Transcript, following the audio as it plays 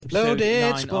episode Loaded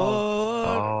 9 Sport.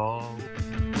 of...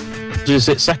 Does he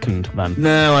sit second, then?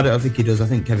 No, I don't think he does. I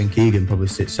think Kevin Keegan probably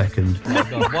sits second. Oh my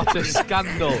God, what a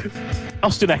scandal.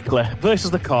 Austin Eckler versus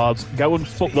the Cards. Go and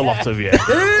fuck the lot of you.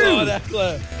 God,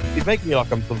 Eckler. He's making me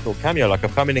like I'm some sort of cameo, like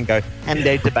I've come in and go, Hand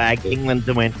out the bag, England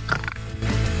to win.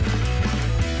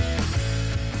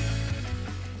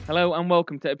 Hello and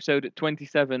welcome to episode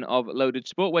 27 of Loaded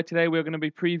Sport, where today we're going to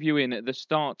be previewing the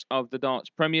start of the Darts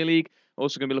Premier League.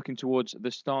 Also going to be looking towards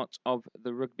the start of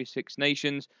the Rugby Six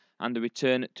Nations and the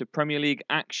return to Premier League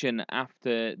action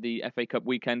after the FA Cup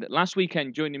weekend. Last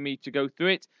weekend, joining me to go through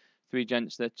it, three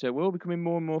gents that we're all becoming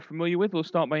more and more familiar with. We'll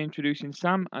start by introducing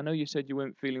Sam. I know you said you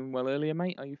weren't feeling well earlier,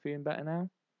 mate. Are you feeling better now?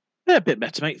 Yeah, a bit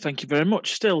better, mate. Thank you very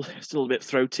much. Still a bit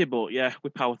throaty, but yeah, we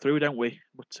power through, don't we?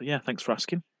 But yeah, thanks for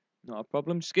asking. Not a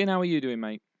problem. Skin, how are you doing,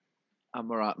 mate?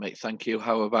 I'm all right, mate. Thank you.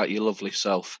 How about your lovely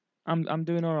self? I'm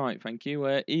doing all right, thank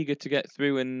you. Eager to get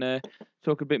through and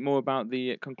talk a bit more about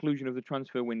the conclusion of the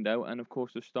transfer window and, of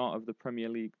course, the start of the Premier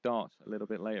League darts a little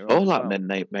bit later on. All happening,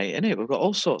 mate, innit? We've got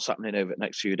all sorts happening over the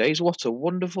next few days. What a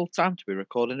wonderful time to be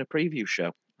recording a preview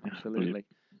show. Absolutely.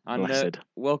 And Blessed.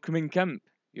 welcoming Kemp.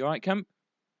 You all right, Kemp?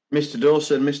 Mr.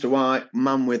 Dawson, Mr. White,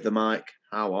 man with the mic.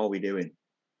 How are we doing?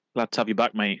 Glad to have you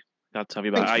back, mate. Glad to have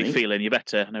you back. Thanks, How you mate. feeling? You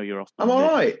better? I know you're off. I'm all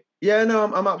right. Yeah,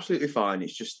 no, I'm absolutely fine.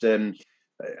 It's just, I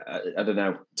don't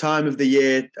know, time of the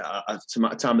year,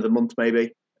 time of the month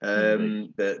maybe,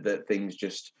 that things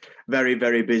just very,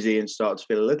 very busy and start to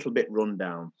feel a little bit run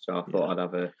down. So I thought I'd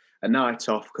have a night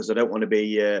off because I don't want to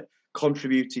be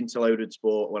contributing to Loaded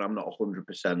Sport when I'm not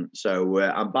 100%. So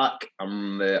I'm back.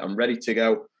 I'm ready to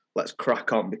go. Let's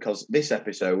crack on because this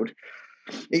episode,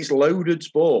 it's Loaded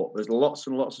Sport. There's lots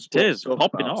and lots of sport. It is, to talk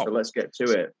popping about, off. so let's get to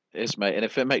it. It is, mate. And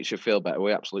if it makes you feel better,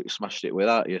 we absolutely smashed it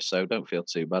without you, so don't feel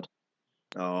too bad.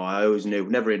 Oh, I always knew.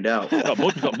 Never in doubt. Got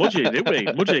Mudgy, didn't we?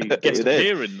 Mudgy guest You did.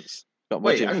 appearance. Got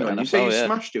Wait, Mudgy hang for on. You NFL, say you yeah.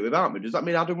 smashed it without me. Does that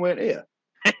mean Adam weren't here?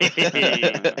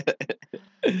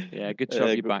 Yeah, good to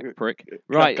have you back, prick.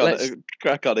 Right,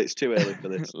 Crack on. It's too early for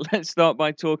this. let's start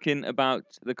by talking about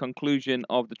the conclusion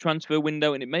of the transfer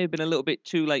window, and it may have been a little bit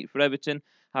too late for Everton,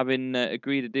 having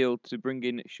agreed a deal to bring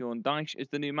in Sean Dyche as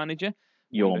the new manager.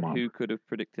 Your Wonder man. Who could have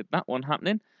predicted that one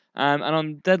happening? And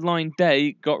on deadline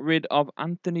day, got rid of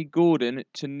Anthony Gordon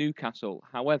to Newcastle.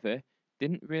 However,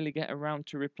 didn't really get around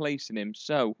to replacing him.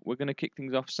 So we're going to kick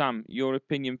things off. Sam, your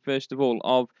opinion first of all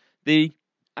of the,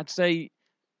 I'd say,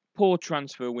 poor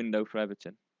transfer window for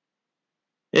Everton.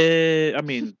 I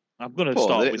mean, I'm going to Paul,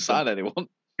 start they didn't with sign anyone.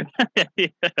 yeah.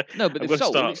 No, but I'm it's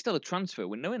gonna start- still a transfer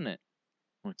window, isn't it?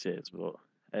 It is, but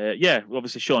yeah,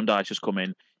 obviously Sean Dyche has come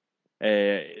in.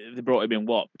 They brought him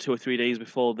in 2 or 3 days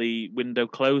before the window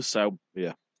closed. So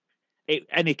Yeah.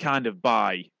 Any kind of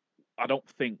buy, I don't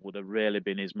think would have really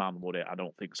been his man, would it? I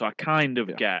don't think so. I kind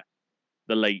of get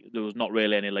the late. There was not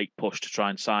really any late push to try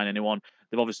and sign anyone.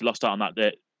 They've obviously lost out on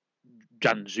that.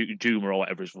 Jan Juma or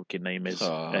whatever his fucking name is.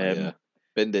 Yeah.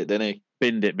 Binned it, didn't he?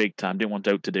 Binned it big time. Didn't want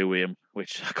out to do with him,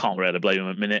 which I can't really blame him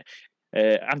at the minute.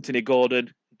 Anthony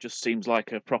Gordon just seems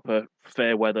like a proper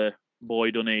fair weather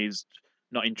boy, doesn't he? He's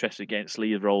not interested in getting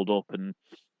sleeves rolled up, and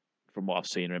from what I've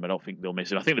seen of him, I don't think they'll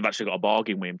miss him. I think they've actually got a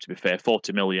bargain with him, to be fair.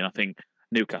 40 million. I think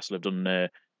Newcastle have done.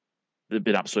 They've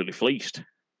been absolutely fleeced.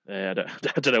 I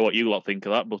don't know what you lot think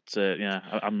of that, but yeah,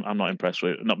 I'm not impressed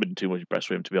with. Not been too much impressed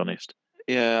with him, to be honest.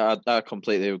 Yeah, I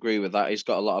completely agree with that. He's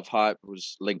got a lot of hype.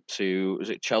 Was linked to, was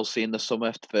it Chelsea in the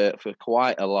summer for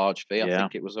quite a large fee? I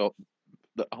think it was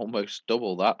almost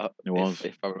double that. It was,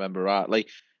 if I remember rightly.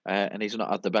 And he's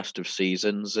not had the best of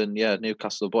seasons. And yeah,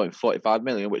 Newcastle bought him 45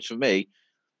 million, which for me,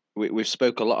 we've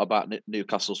spoke a lot about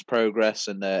Newcastle's progress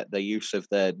and their use of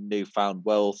their newfound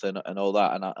wealth and all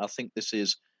that. And I think this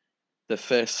is the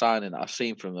first signing that I've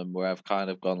seen from them where I've kind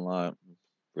of gone like,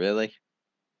 really?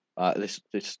 This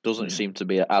doesn't seem to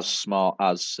be as smart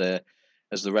as the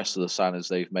rest of the signings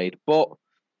they've made. But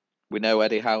we know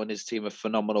Eddie Howe and his team are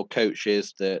phenomenal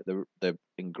coaches. They're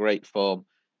in great form.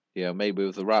 You know, maybe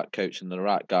with the right coach and the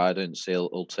right guidance,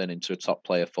 he'll turn into a top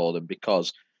player for them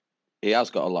because he has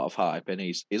got a lot of hype and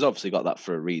he's obviously got that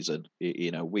for a reason.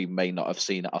 You know, we may not have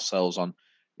seen it ourselves on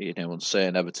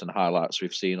certain Everton highlights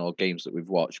we've seen or games that we've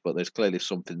watched, but there's clearly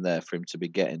something there for him to be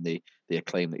getting the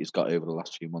acclaim that he's got over the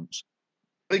last few months.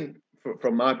 I think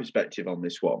from my perspective on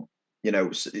this one, you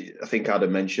know, I think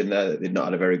Adam mentioned there that they'd not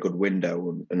had a very good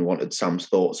window and wanted Sam's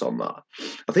thoughts on that.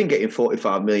 I think getting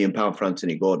 £45 million for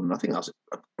Anthony Gordon, I think that's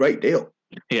a great deal.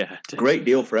 Yeah, great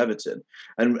deal for Everton.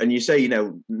 And you say, you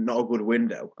know, not a good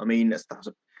window. I mean,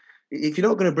 if you're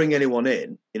not going to bring anyone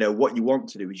in, you know, what you want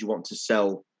to do is you want to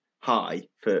sell high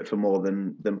for more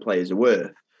than players are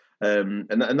worth.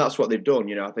 And that's what they've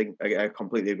done. I think I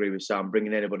completely agree with Sam.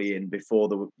 Bringing anybody in before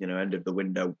the end of the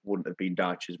window wouldn't have been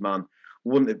Dyche's man.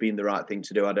 Wouldn't have been the right thing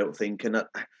to do, I don't think. And I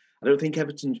don't think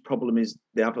Everton's problem is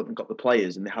they haven't got the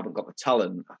players and they haven't got the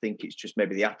talent. I think it's just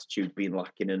maybe the attitude being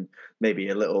lacking and maybe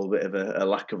a little bit of a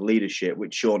lack of leadership,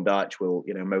 which Sean Dyche will,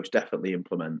 most definitely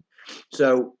implement.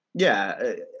 So,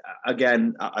 yeah,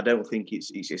 again, I don't think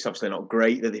it's obviously not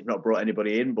great that they've not brought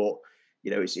anybody in, but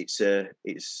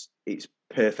it's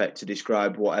perfect to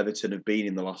describe what Everton have been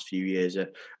in the last few years, a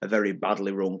very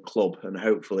badly run club. And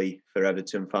hopefully for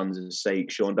Everton fans' sake,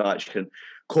 Sean Dyche can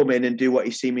come in and do what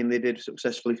he seemingly did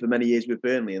successfully for many years with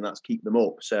Burnley, and that's keep them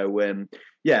up. So,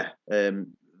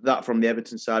 that from the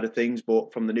Everton side of things.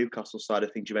 But from the Newcastle side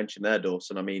of things, you mentioned there,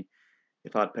 Dawson, I mean,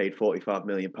 if I'd paid £45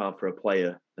 million for a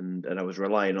player and I was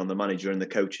relying on the manager and the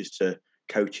coaches to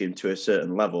coach him to a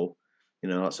certain level,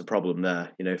 that's a problem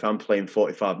there. If I'm paying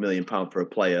 £45 million for a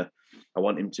player, I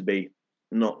want him to be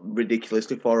not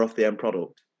ridiculously far off the end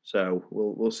product. So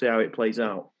we'll see how it plays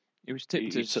out. He was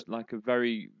tipped as like a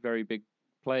very, very big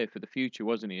player for the future,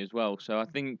 wasn't he, as well? So I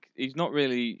think he's not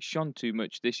really shone too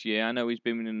much this year. I know he's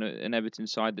been in an Everton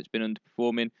side that's been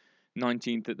underperforming,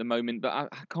 19th at the moment, but I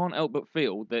can't help but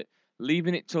feel that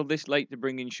leaving it till this late to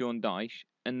bring in Sean Dyche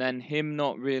and then him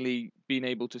not really being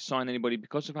able to sign anybody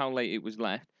because of how late it was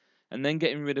left and then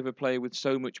getting rid of a player with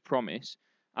so much promise,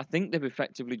 I think they've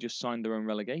effectively just signed their own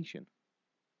relegation.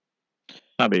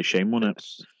 That'd be a shame, wouldn't it?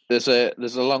 There's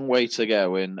a long way to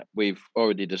go, and we've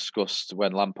already discussed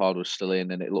when Lampard was still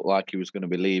in and it looked like he was going to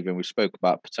be leaving. We spoke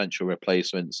about potential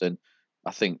replacements, and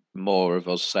I think more of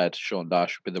us said Sean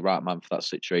Dyche would be the right man for that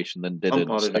situation than didn't.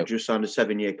 Lampard had just signed a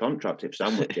 7-year contract if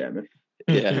Sam was chairman.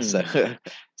 Yeah,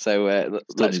 so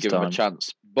let's give him a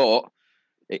chance. But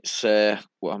it's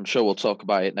I'm sure we'll talk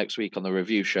about it next week on the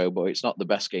review show, but it's not the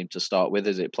best game to start with,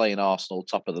 is it? Playing Arsenal,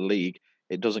 top of the league,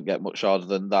 it doesn't get much harder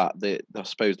than that. I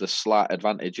suppose the slight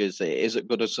advantage is it is at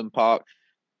Goodison Park.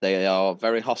 They are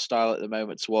very hostile at the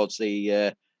moment towards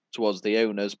the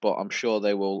owners, but I'm sure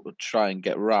they will try and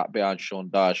get right behind Sean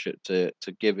Dyche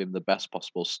to give him the best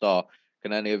possible start.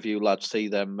 Can any of you lads see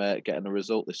them getting a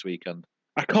result this weekend?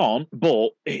 I can't,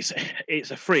 but it's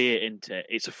a free hit, isn't it?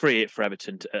 It's a free hit for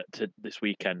Everton to this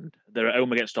weekend. They're at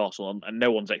home against Arsenal, and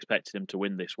no one's expecting them to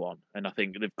win this one. And I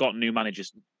think they've got new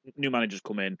managers. New managers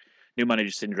come in. New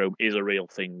manager syndrome is a real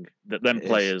thing. That them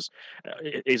players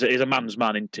is a man's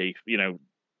man, isn't he?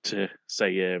 To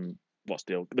say what's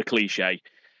the cliche.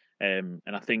 And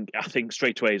I think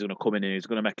straight away he's going to come in and he's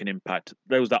going to make an impact.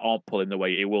 Those that aren't pulling the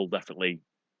weight, he will definitely.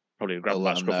 Probably grab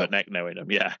that scruff at neck knowing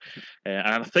him, yeah.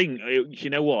 And I think,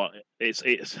 you know what, it's.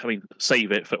 I mean,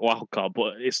 save it for wild card,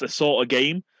 but it's the sort of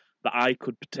game that I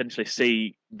could potentially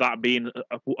see that being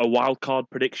a wild card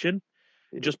prediction,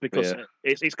 just because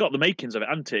it's got the makings of it,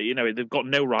 hasn't it? They've got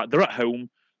no right. They're at home.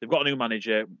 They've got a new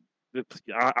manager.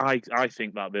 I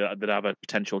think that they'd have a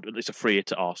potential. It's a free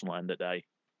hit at Arsenal at the end of the day.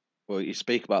 Well, you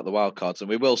speak about the wild cards, and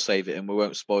we will save it and we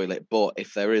won't spoil it. But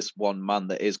if there is one man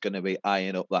that is going to be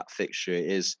eyeing up that fixture, it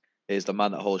is the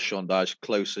man that holds Sean Dyche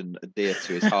close and dear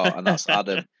to his heart, and that's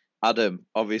Adam. Adam,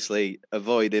 obviously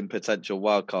avoiding potential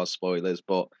wildcard spoilers,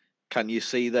 but can you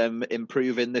see them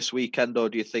improving this weekend, or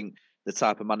do you think the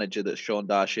type of manager that Sean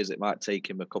Dyche is, it might take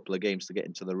him a couple of games to get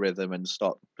into the rhythm and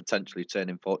start potentially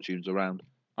turning fortunes around?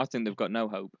 I think they've got no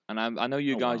hope. And I know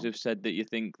you guys have said that you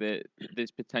think that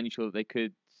there's potential that they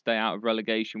could stay out of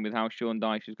relegation with how Sean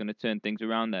Dyche is going to turn things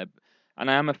around there.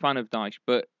 And I am a fan of Dyche,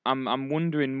 but I'm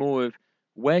wondering more of,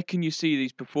 where can you see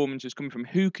these performances coming from?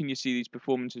 Who can you see these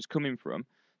performances coming from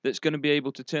that's going to be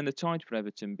able to turn the tide for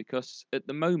Everton? Because at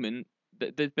the moment,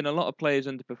 there's been a lot of players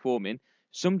underperforming.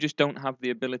 Some just don't have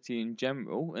the ability in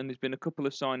general. And there's been a couple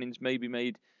of signings maybe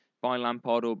made by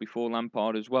Lampard or before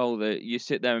Lampard as well that you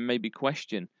sit there and maybe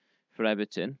question for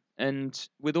Everton. And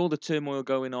with all the turmoil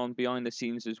going on behind the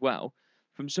scenes as well,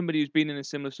 from somebody who's been in a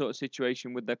similar sort of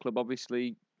situation with their club,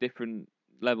 obviously different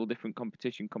level, different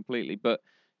competition completely, but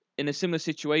in a similar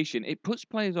situation, it puts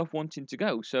players off wanting to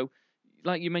go. So,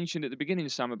 like you mentioned at the beginning,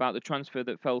 Sam, about the transfer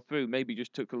that fell through, maybe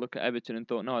just took a look at Everton and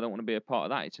thought, no, I don't want to be a part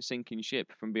of that. It's a sinking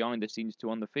ship from behind the scenes to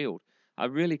on the field. I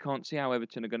really can't see how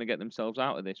Everton are going to get themselves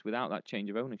out of this without that change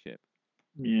of ownership.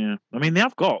 Yeah, I mean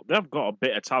they've got a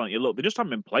bit of talent. Look, they just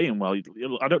haven't been playing well.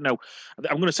 I don't know.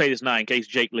 I'm going to say this now in case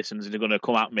Jake listens and they're going to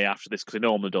come at me after this because he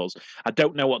normally does. I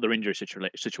don't know what their injury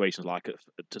situation's like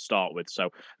to start with. So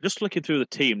just looking through the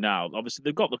team now, obviously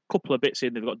they've got a couple of bits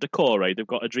in. They've got Decore, they've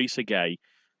got Idrissa Gueye.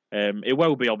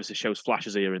 Iwobi obviously shows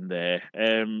flashes here and there.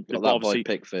 Got that boy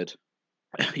Pickford.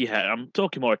 Yeah, I'm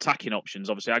talking more attacking options.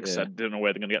 Obviously, like I said, don't know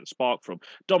where they're going to get the spark from.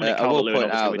 Dominic I will Calvert-Lewin,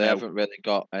 point out they know. haven't really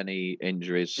got any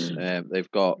injuries.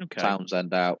 They've got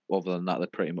Townsend out. Other than that, they're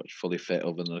pretty much fully fit.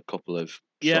 Other than a couple of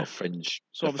sort of fringe.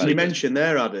 So obviously, you mentioned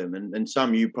there, Adam, and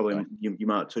Sam, you probably you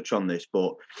might touch on this,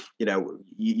 but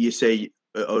you say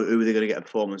who are they going to get a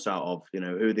performance out of?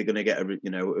 Who are they going to get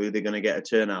who are they going to get a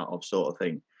turnout of, sort of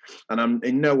thing. And I'm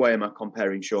in no way am I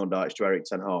comparing Sean Dyche to Erik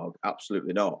Ten Hag.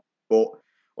 Absolutely not. But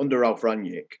under Ralph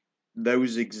Rangnick,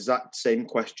 those exact same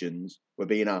questions were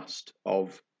being asked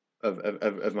of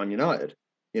Man United.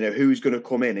 Who's going to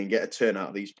come in and get a turn out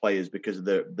of these players because of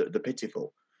the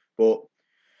pitiful. But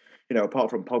apart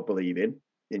from Pogba leaving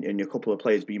and a couple of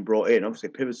players being brought in, obviously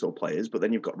pivotal players, but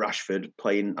then you've got Rashford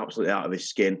playing absolutely out of his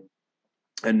skin,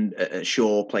 and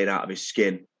Shaw playing out of his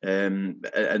skin, and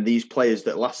these players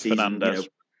that last season,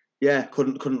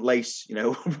 couldn't lace,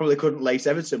 probably couldn't lace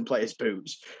Everton players'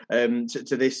 boots.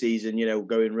 To this season,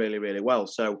 going really, really well.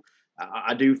 So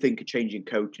I do think a changing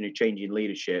coach and a changing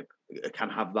leadership can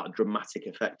have that dramatic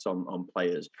effect on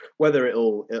players. Whether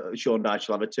Sean Dyche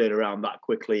will have a turnaround that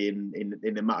quickly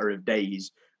in a matter of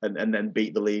days and then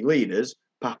beat the league leaders,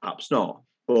 perhaps not.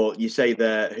 But you say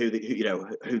there who they're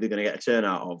going to get a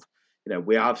turnout of.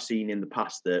 We have seen in the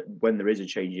past that when there is a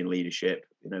change in leadership,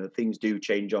 things do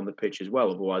change on the pitch as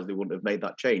well. Otherwise, they wouldn't have made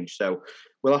that change. So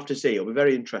we'll have to see. It'll be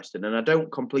very interesting. And I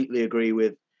don't completely agree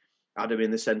with Adam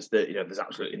in the sense that there's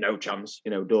absolutely no chance.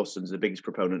 Dawson's the biggest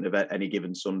proponent of any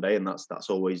given Sunday, and that's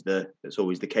always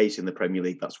the case in the Premier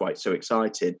League. That's why it's so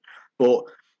exciting. But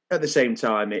at the same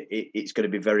time, it's going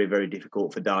to be very, very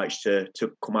difficult for Dyche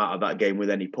to come out of that game with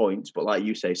any points. But like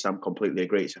you say, Sam, completely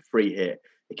agree. It's a free hit.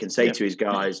 He can say to his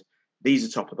guys, these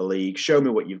are top of the league. Show me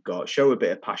what you've got. Show a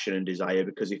bit of passion and desire,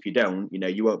 because if you don't,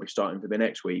 you won't be starting for me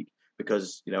next week,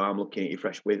 because I'm looking at you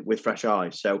fresh with fresh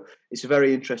eyes. So it's a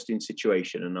very interesting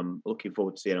situation, and I'm looking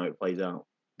forward to seeing how it plays out.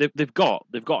 They've got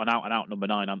an out and out number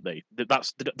 9, haven't they? They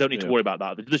don't need to worry about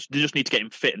that. They just need to get him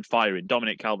fit and firing.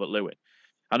 Dominic Calvert-Lewin.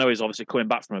 I know he's obviously coming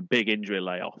back from a big injury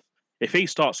layoff. If he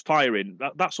starts firing,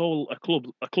 that's all a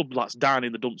club that's down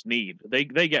in the dumps need. They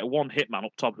get one hitman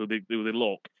up top who they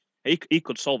look. He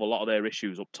could solve a lot of their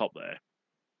issues up top there.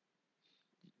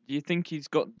 Do you think he's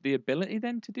got the ability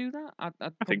then to do that? I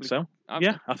think so. I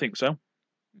think so.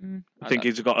 I think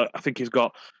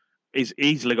he's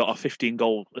easily got a 15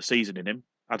 goal a season in him.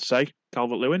 I'd say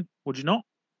Calvert-Lewin. Would you not?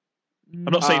 I'm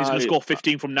not saying he's going to score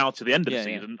 15 from now to the end of the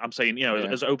season. I'm saying,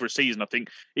 as over a season, I think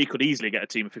he could easily get a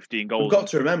team of 15 goals. We've got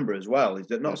to remember as well is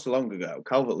that not so long ago,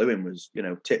 Calvert-Lewin was,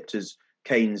 tipped as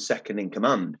Kane's second in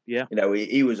command. Yeah.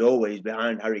 He was always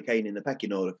behind Harry Kane in the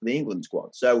pecking order for the England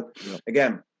squad. So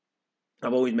again,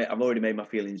 I've already made my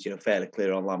feelings, fairly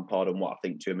clear on Lampard and what I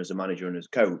think to him as a manager and as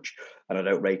coach, and I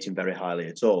don't rate him very highly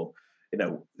at all.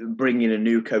 Bringing a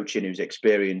new coach in who's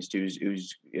experienced,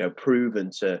 who's proven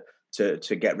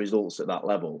to get results at that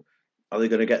level. Are they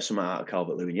going to get something out of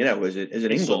Calvert-Lewin? As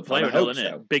an England player, I hope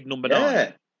so. Big number 9.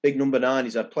 Yeah. Big number 9.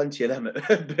 He's had plenty of them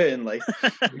at Burnley.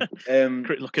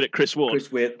 Looking at Chris Wood.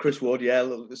 Chris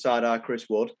Wood, side-eye Chris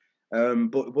Wood.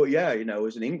 But yeah,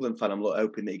 as an England fan, I'm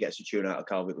hoping that he gets a tune out of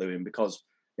Calvert-Lewin, because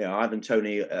Ivan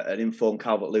Toney, an informed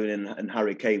Calvert-Lewin and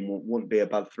Harry Kane wouldn't be a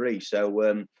bad 3.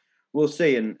 So we'll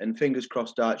see, and fingers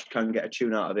crossed Dyche can get a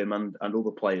tune out of him and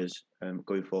other players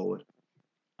going forward.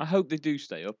 I hope they do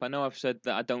stay up. I know I've said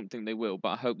that I don't think they will, but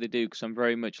I hope they do, because I'm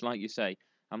very much, like you say,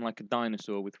 I'm like a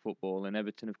dinosaur with football, and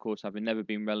Everton, of course, having never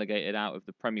been relegated out of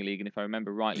the Premier League, and if I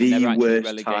remember rightly, never actually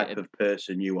relegated. The worst type of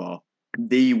person you are.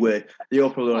 You're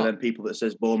probably one of them people that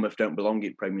says Bournemouth don't belong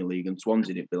in Premier League and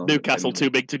Swansea didn't belong. Newcastle too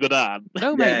big to go down.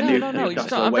 No, mate, no.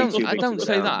 I don't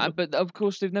say that, but of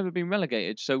course they've never been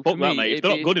relegated. So for me, mate, if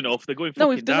they're not good enough, they're going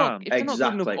fucking down.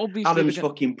 Exactly. Adam's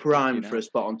fucking primed for a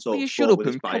spot on top. You shut up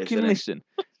and fucking listen.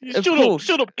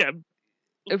 Shut up, Ken.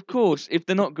 Of course, if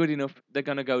they're not good enough, they're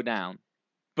going to go down.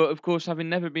 But of course, having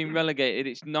never been relegated,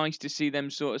 it's nice to see them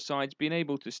sort of sides being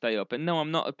able to stay up. And no,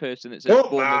 I'm not a person that says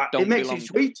Bournemouth don't belong. It makes it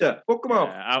sweeter. Fuck them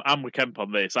off. I'm with Kemp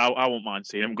on this. I won't mind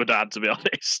seeing them go down, to be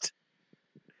honest.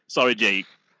 Sorry, G.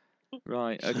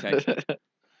 Right, okay.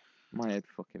 My head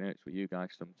fucking hurts with you guys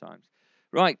sometimes.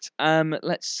 Right,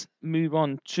 let's move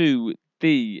on to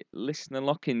the listener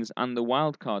lock-ins and the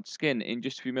wildcard skin. In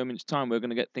just a few moments' time, we're going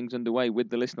to get things underway with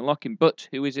the listener lock-in. But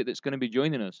who is it that's going to be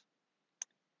joining us?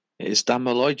 It's Dan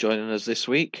Malloy joining us this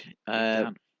week.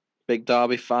 Big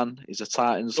Derby fan. He's a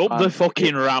Titans fan. Up the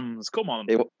fucking Rams. Come on.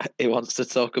 He wants to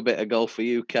talk a bit of golf for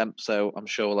you, Kemp, so I'm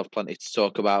sure we'll have plenty to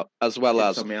talk about, as well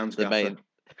as the main...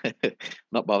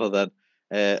 Not bother then.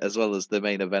 As well as the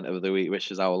main event of the week, which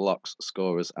is our locks,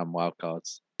 scorers and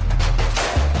wildcards.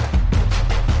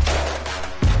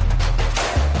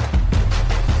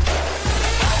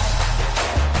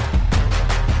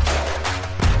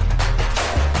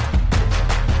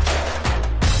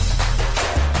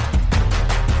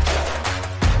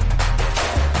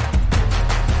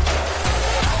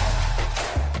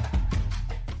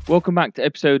 Welcome back to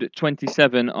episode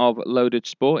 27 of Loaded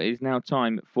Sport. It is now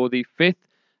time for the 5th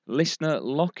listener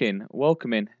lock-in.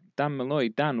 Welcoming Dan Malloy.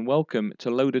 Dan, welcome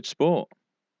to Loaded Sport.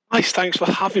 Nice, thanks for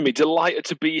having me. Delighted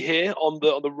to be here on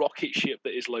the rocket ship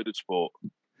that is Loaded Sport.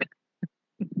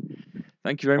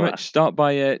 Thank you very much. Start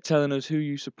by telling us who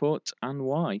you support and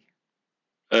why.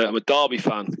 I'm a Derby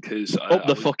fan because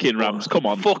fucking Rams. Come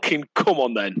on, fucking come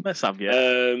on then. Let's have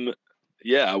you.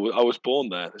 Yeah, I was born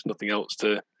there. There's nothing else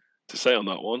to say on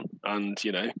that one. And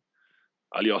you know,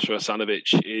 Aljosha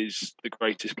Asanovic is the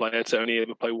greatest player to only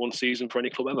ever play one season for any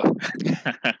club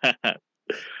ever.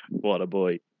 What a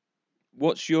boy.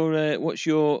 What's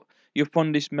your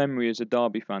fondest memory as a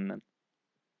Derby fan then?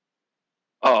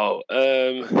 Oh,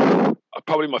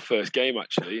 probably my first game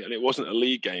actually, and it wasn't a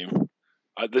league game.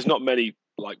 There's not many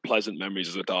like pleasant memories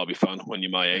as a Derby fan when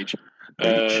you're my age.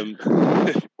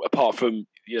 Apart from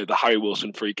the Harry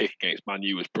Wilson free kick against Man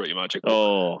U was pretty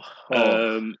magical.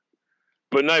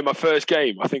 But no, my first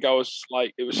game, I think I was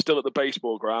it was still at the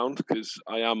baseball ground because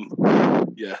I am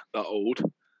that old.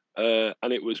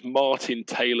 And it was Martin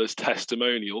Taylor's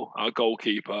testimonial, our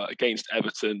goalkeeper, against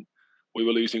Everton. We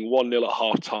were losing 1-0 at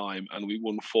half time and we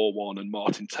won 4-1, and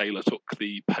Martin Taylor took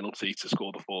the penalty to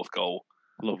score the fourth goal.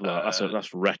 Love that.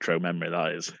 That's retro memory,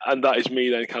 that is. And that is me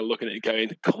then kind of looking at it going,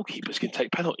 goalkeepers can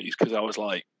take penalties, because I was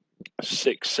like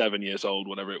 6, 7 years old,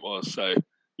 whatever it was. So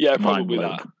yeah, probably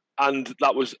that. And I think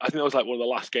that was like one of the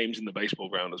last games in the baseball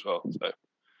ground as well. So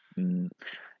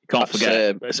can't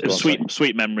forget a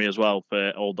sweet memory as well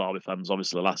for all Derby fans.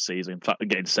 Obviously, last season, in fact,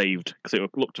 getting saved because it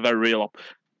looked very real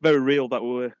that we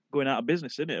were going out of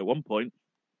business, didn't it? At one point.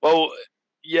 Well,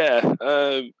 yeah,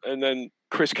 and then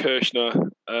Chris Kirshner.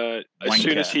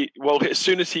 As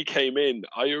soon as he came in,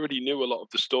 I already knew a lot of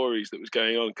the stories that was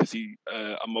going on because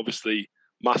I'm obviously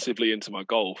massively into my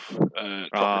golf.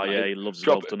 He loves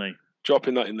golf, doesn't he?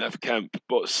 Dropping that in there for Kemp.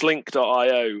 But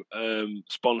Slink.io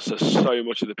sponsors so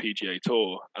much of the PGA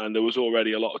Tour, and there was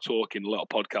already a lot of talk in a lot of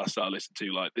podcasts that I listened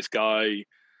to, like, this guy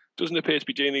doesn't appear to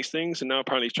be doing these things, and now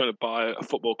apparently he's trying to buy a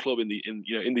football club in the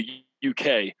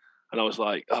UK. And I was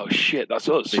like, oh shit, that's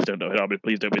us. Please don't know Derby.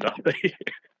 Please don't be Derby.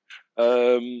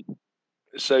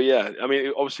 So yeah, I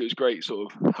mean, obviously it was great,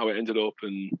 sort of how it ended up,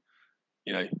 and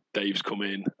Dave's come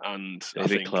in, and I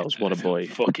think Klaus, what a boy,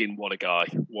 fucking what a guy,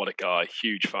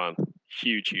 huge fan.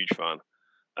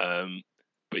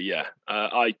 But yeah,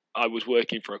 I was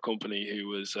working for a company who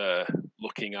was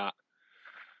looking at,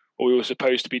 or we were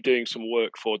supposed to be doing some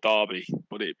work for Derby,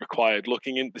 but it required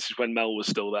looking in. This is when Mel was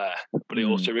still there, but it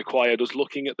also required us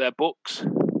looking at their books.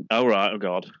 Oh right, oh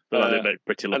god, that did make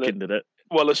pretty looking, did it?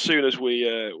 Well, as soon as we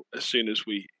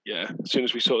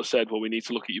sort of said, well, we need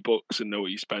to look at your books and know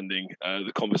what you're spending,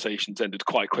 the conversations ended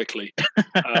quite quickly.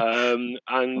 Dodgy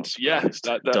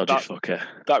fucker.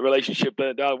 That relationship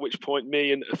burnt down, at which point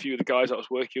me and a few of the guys I was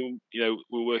working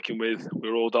with, we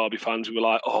were all Derby fans. We were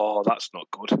like, oh, that's not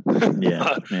good.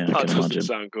 That doesn't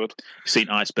sound good. You seen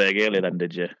Iceberg earlier then,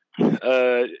 did you?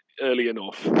 Early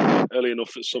enough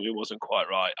that something wasn't quite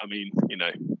right. I mean,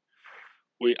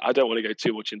 I don't want to go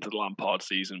too much into the Lampard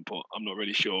season, but I'm not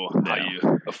really sure how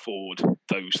you afford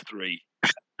those three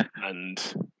and,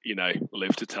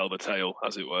 live to tell the tale,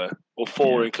 as it were. Or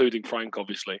four, including Frank,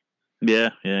 obviously.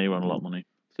 Yeah, you want a lot of money.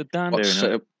 So Dan,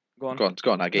 go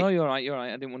on, Aggie. No, you're all right.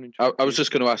 I didn't want to. I was just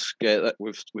going to ask.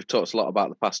 We've talked a lot about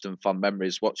the past and fond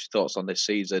memories. What's your thoughts on this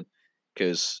season?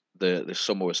 Because the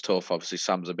summer was tough. Obviously,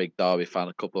 Sam's a big Derby fan.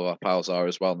 A couple of our pals are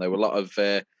as well. And there were a lot of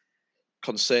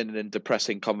concerning and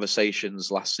depressing conversations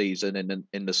last season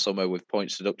in the summer, with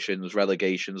points deductions,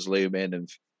 relegations looming, and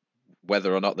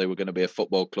whether or not they were going to be a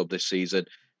football club this season.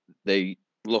 They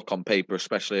look on paper,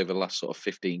 especially over the last sort of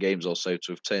 15 games or so,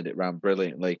 to have turned it around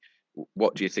brilliantly.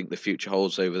 What do you think the future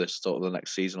holds over this sort of the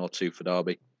next season or two for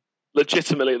Derby?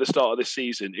 Legitimately, at the start of this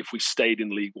season, if we stayed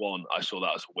in League One, I saw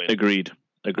that as a win. Agreed.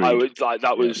 I would like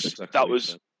that was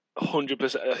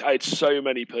 100%. I had so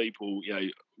many people.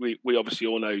 We obviously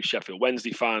all know Sheffield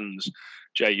Wednesday fans,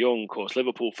 Jay Young, of course,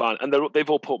 Liverpool fan, and they've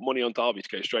all put money on Derby to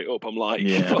go straight up. I'm like,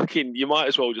 fucking, you might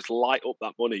as well just light up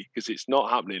that money, because it's not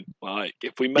happening. Like,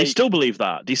 if we make, do you still believe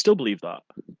that?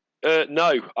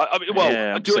 No, I mean,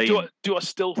 well, do I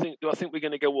still think? Do I think we're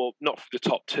going to go up? Not for the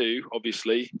top two,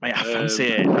 obviously. Mate, I fancy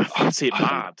it. I fancy it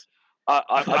bad.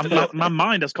 My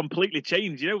mind has completely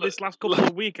changed. This last couple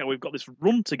of weeks, we've got this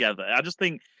run together. I just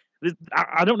think,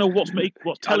 I don't know what's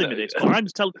telling me this, but I'm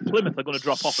telling Plymouth are going to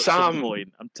drop off at some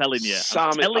point. I'm telling you.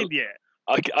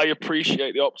 I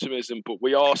appreciate the optimism, but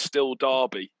we are still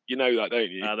Derby. You know that,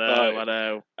 don't you? I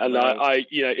know. And I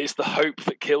it's the hope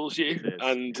that kills you,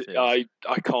 I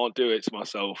can't do it to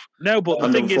myself. No, but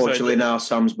the thing unfortunately, now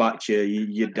Sam's back to you.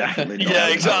 You're definitely not. Yeah,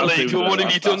 exactly. What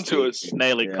have you done to us?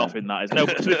 Nailing coughing, that is. No,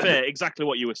 but to be fair, exactly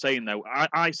what you were saying, though.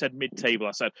 I said mid-table.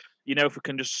 I said, if we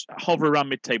can just hover around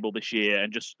mid-table this year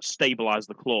and just stabilise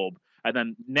the club, and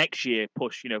then next year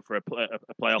push, for a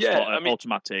playoff spot,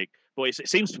 automatic. But it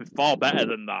seems to be far better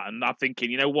than that. And I'm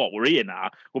thinking, we're here now.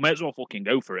 We may as well fucking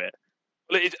go for it.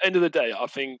 Well, at the end of the day, I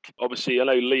think, obviously, I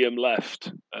know Liam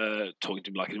left, talking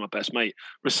to him like he's my best mate.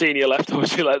 Rossini left,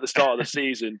 obviously, at the start of the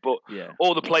season. But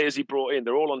all the players he brought in,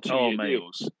 they're all on 2-year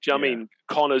deals. Do you know what I mean?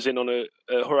 Connor's in on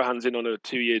Hurahan's in on a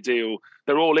 2-year deal.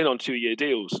 They're all in on 2-year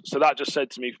deals. So that just said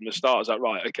to me from the start, I was like,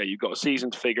 right, okay, you've got a season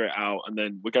to figure it out, and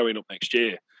then we're going up next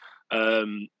year.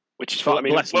 Which is fine.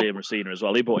 Bless Liam Rossini as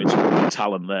well. He brought in some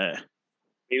talent there.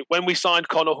 When we signed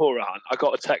Conor Hourihane, I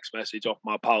got a text message off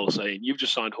my pal saying, "You've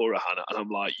just signed Hourihane," and I'm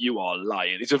like, "You are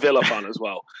lying." He's a Villa fan as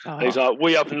well. And he's like,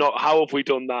 "We have not. How have we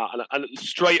done that?" And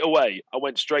straight away, I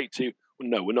went straight to,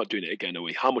 "No, we're not doing it again, are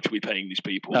we? How much are we paying these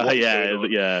people?" You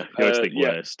always think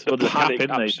worst. The panic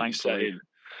absolutely set in.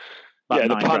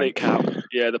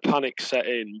 The panic set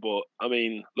in. But I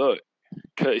mean, look.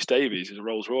 Curtis Davies is a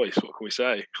Rolls Royce. What can we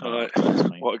say?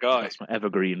 What a guy! That's my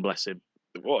evergreen, bless him.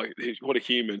 What a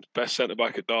human! Best centre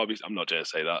back at Derby. I'm not going to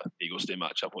say that. Eagles didn't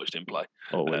match. I've watched him play.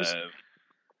 Always.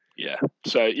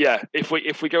 So if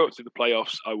we go up to the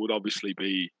playoffs, I would obviously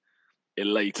be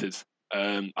elated.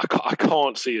 I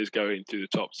can't see us going through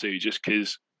the top two just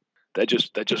because they're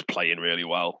just playing really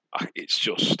well. It's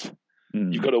just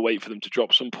you've got to wait for them to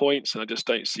drop some points, and I just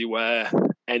don't see where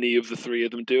any of the three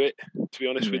of them do it. To be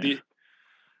honest with you.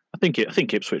 I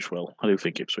think Ipswich will. I do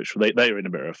think Ipswich will. They're in a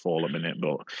bit of a fall at the minute,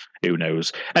 but who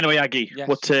knows? Anyway, Aggie,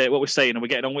 what we're saying? Are we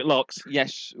getting on with locks?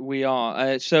 Yes, we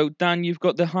are. So, Dan, you've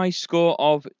got the high score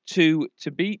of 2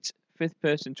 to beat. 5th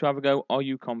person to have a go. Are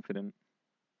you confident?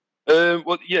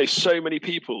 So many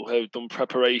people have done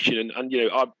preparation,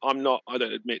 and I'm not. I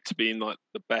don't admit to being like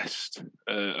the best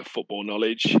of football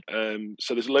knowledge.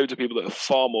 So there's loads of people that are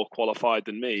far more qualified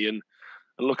than me, and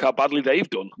look how badly they've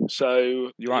done.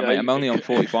 So you're right, mate. I'm only on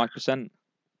 45%.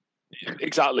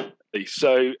 Exactly.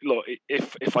 So look,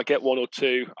 if I get 1 or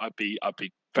 2, I'd be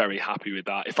very happy with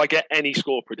that. If I get any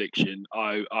score prediction,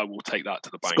 I will take that to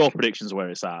the bank. Score predictions where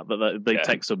it's at, but they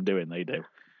take some doing. They do.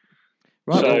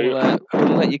 Right, so,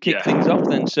 we'll let you kick things off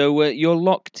then. So your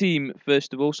lock team,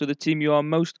 first of all, so the team you are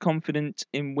most confident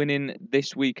in winning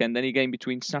this weekend, any game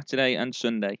between Saturday and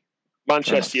Sunday.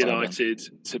 Manchester United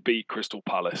to beat Crystal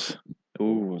Palace.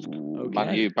 Ooh, okay.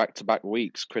 Man U back-to-back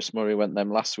weeks. Chris Murray went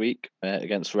them last week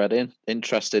against Reading.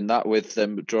 Interesting that with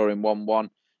them drawing 1-1.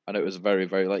 I know it was a very,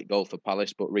 very late goal for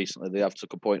Palace, but recently they have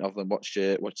took a point off them. What's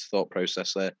your thought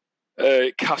process there?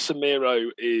 Casemiro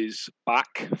is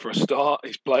back for a start.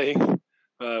 He's playing,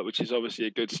 which is obviously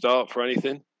a good start for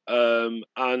anything.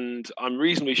 And I'm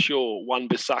reasonably sure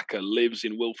Wan-Bissaka lives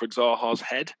in Wilfried Zaha's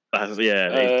head.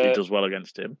 He does well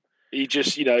against him. He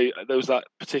just, there was that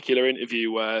particular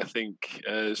interview where I think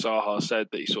Zaha said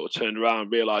that he sort of turned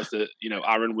around, realised that,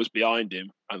 Aaron was behind him.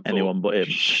 And anyone but him.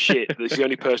 Shit, that's the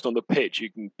only person on the pitch who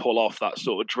can pull off that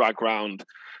sort of drag round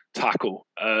tackle.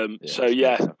 I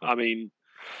mean,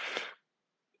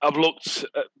 I've looked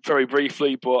very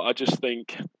briefly, but I just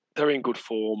think they're in good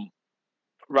form.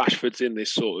 Rashford's in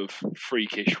this sort of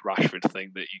freakish Rashford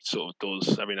thing that he sort of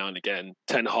does every now and again.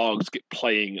 Ten Hag's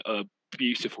playing a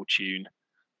beautiful tune.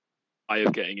 I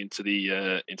am getting into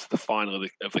the final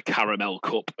of the Caramel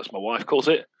Cup, as my wife calls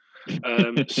it.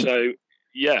 I'm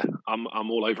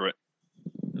all over it.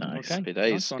 Nice. Happy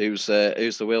days. Who's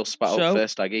the wheel spat up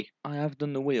first, Aggie? I have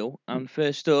done the wheel, and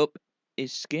first up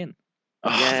is Skin.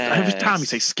 Every time you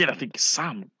say Skin, I think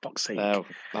Sam. Fuck's sake.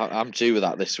 I'm due with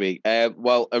that this week.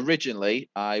 Well, originally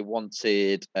I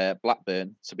wanted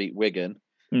Blackburn to beat Wigan.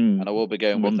 And I will be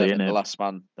going with them in the last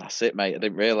man. That's it, mate. I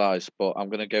didn't realise, but I'm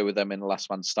going to go with them in the last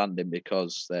man standing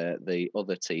because the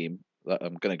other team that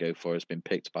I'm going to go for has been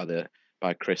picked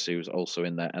by Chris, who's also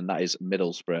in there, and that is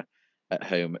Middlesbrough at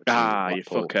home. You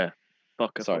fucker.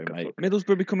 Sorry, mate.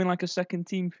 Middlesbrough becoming like a second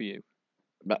team for you,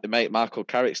 mate. Michael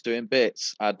Carrick's doing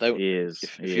bits. I don't. He is.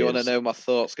 If you want to know my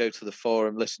thoughts, go to the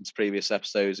forum, listen to previous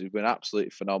episodes. It's been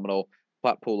absolutely phenomenal.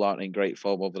 Blackpool aren't in great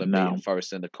form other than beating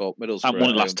Forest in the cup. Middlesbrough. And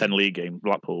won the last 10 league game,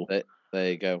 Blackpool.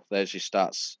 There you go. There's your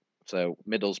stats. So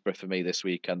Middlesbrough for me this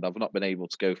weekend. I've not been able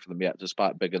to go for them yet,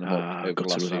 despite bigging them up over the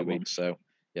last few weeks. So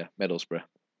yeah, Middlesbrough.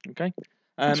 Okay.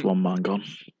 That's one man gone.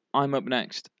 I'm up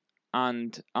next,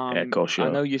 and of course you I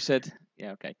are. know you said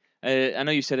okay. I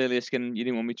know you said earlier, Skin, you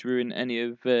didn't want me to ruin any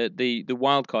of the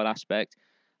wildcard aspect.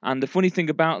 And the funny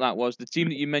thing about that was the team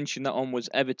that you mentioned that on was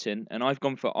Everton, and I've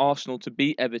gone for Arsenal to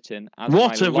beat Everton.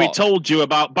 What have we lock. told you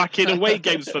about backing away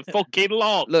games for fucking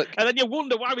long? Look, and then you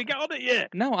wonder why we get on it, yeah.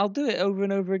 No, I'll do it over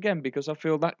and over again because I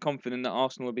feel that confident that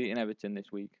Arsenal are beating Everton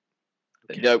this week.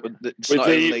 No, it's not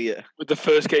only with the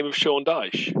first game of Sean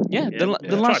Dyche. Yeah,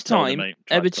 the last time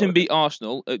Everton beat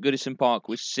Arsenal at Goodison Park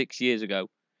was 6 years ago.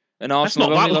 And Arsenal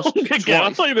That's not only that lost long ago. twice.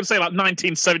 I thought you were going to say like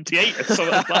 1978 or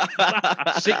something like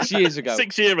that. 6 years ago.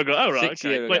 6 years ago. Oh, right. 6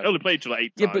 years ago. Only played each other 8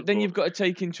 times. Yeah, but then you've got to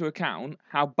take into account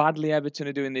how badly Everton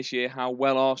are doing this year, how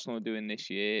well Arsenal are doing this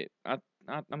year.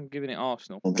 I'm giving it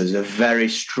Arsenal. Well, there's a very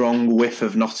strong whiff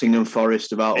of Nottingham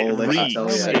Forest about all this. I tell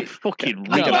you. It fucking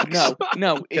reeks.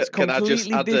 No, it's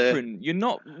completely different. You're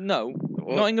not,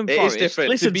 Nottingham Forest. It is different.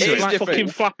 Listen to it's it, fucking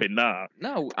flapping now.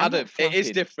 No, Adam, it is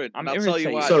different. I'm I'll tell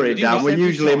you why. Sorry, Do Dan. this We're every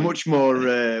usually time. much more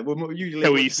we're usually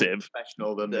Cohesive.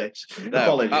 professional than this. No,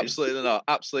 Apologies. absolutely not.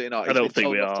 Absolutely not. I don't It's been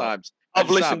think we told enough are. Times. I've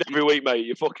And listened Sam, every week, mate.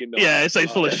 You fucking know. Yeah, it's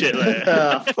full of shit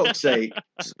there. Fuck's sake.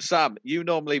 Sam, you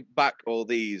normally back all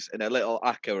these in a little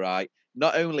acca, right?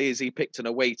 Not only has he picked an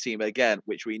away team again,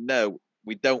 which we know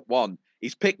we don't want,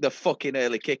 he's picked the fucking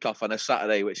early kickoff on a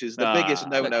Saturday, which is the biggest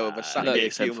no-no of a Saturday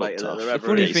accumulator that there The ever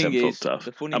funny is. thing is,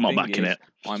 I'm not backing it.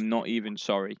 I'm not even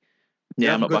sorry.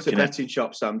 Yeah, I'm not go to backing it. betting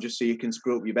shop, Sam, just so you can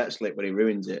screw up your bet slip when he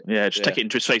ruins it. Yeah, just take it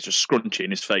into his face, just scrunch it in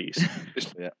his face.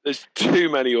 There's too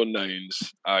many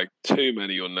unknowns. Too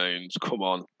many unknowns. Come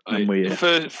on.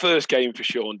 First game for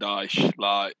Sean Dyche.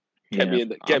 Like, get me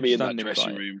in that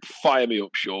dressing room. Fire me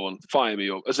up, Sean. Fire me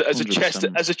up. As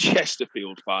a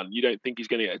Chesterfield fan, you don't think he's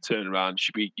going to get a turnaround?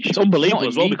 It's unbelievable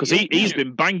as well because he's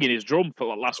been banging his drum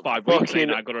for the last 5 weeks. Saying,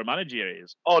 I've got a manager. Here he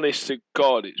is. Honest to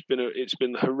God, it's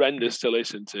been horrendous to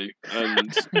listen to,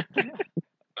 and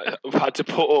I've had to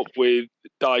put up with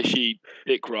Dyche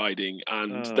dick riding,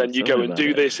 and then you go and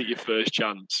do this at your first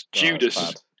chance.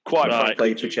 Judas. Quite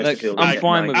frankly, for Chesterfield. I'm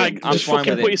fine with it. I'm just fine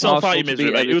fucking with put it. yourself out Arsenal of your to misery,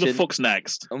 beat mate. Who the Everton. fuck's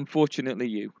next? Unfortunately,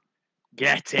 you.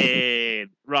 Get in.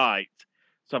 Right.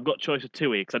 So I've got a choice of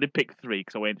 2 here because I did pick 3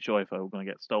 because I wasn't sure if I was going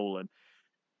to get stolen.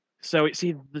 So it's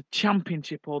either the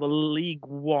Championship or the League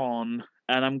One,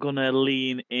 and I'm going to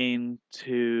lean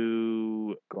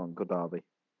into... Go on, go Derby.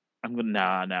 No,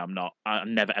 I'm not. I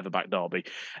never ever back Derby.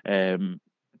 I'm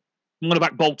going to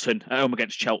back Bolton at home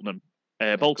against Cheltenham.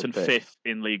 Bolton 5th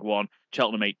in League One,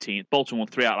 Cheltenham 18th. Bolton won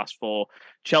 3 out of the last 4.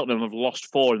 Cheltenham have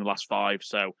lost 4 in the last 5.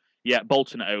 So, yeah,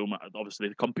 Bolton at home. Obviously,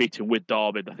 they're competing with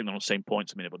Derby. I think they're on the same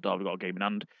points a minute, but Derby got a game in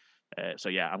hand. So,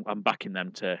 yeah, I'm backing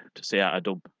them to see out a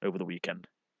dub over the weekend.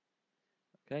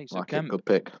 Okay, so Good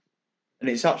pick. And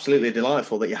it's absolutely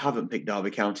delightful that you haven't picked Derby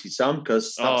County, Sam,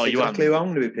 because that's exactly who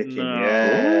I'm going to be picking. No.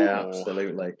 Yeah,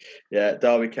 absolutely. Yeah,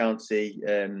 Derby County,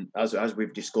 as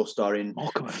we've discussed, are in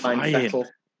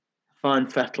fine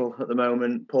fettle at the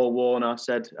moment. Paul Warne, I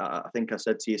think I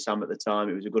said to you, Sam, at the time,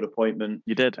 it was a good appointment.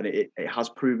 You did. And it has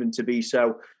proven to be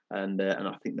so. And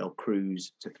I think they'll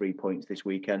cruise to 3 points this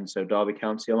weekend. So Derby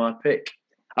County are my pick.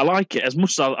 I like it. As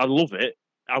much as I love it,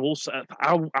 I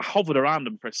hovered around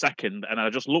them for a second and I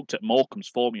just looked at Morecambe's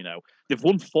form, They've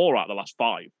won 4 out of the last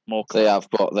 5. Morecambe. They have,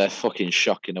 but they're fucking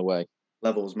shocking away.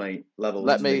 Levels, mate. Levels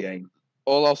Let in me, the game.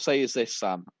 All I'll say is this,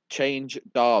 Sam. Change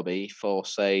Derby for,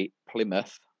 say,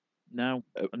 Plymouth. No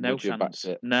Would you back chance.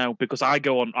 it? No, because I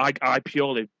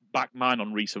purely back mine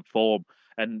on recent form.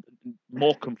 And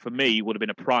Morecambe, for me, would have been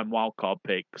a prime wildcard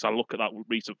pick because I look at that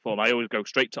recent form. I always go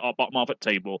straight to our bottom half at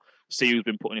table, see who's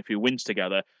been putting a few wins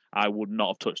together. I would not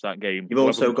have touched that game. You've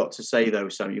also got to say, though,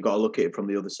 Sam, you've got to look at it from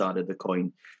the other side of the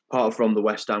coin. Apart from the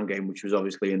West Ham game, which was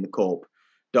obviously in the Cup,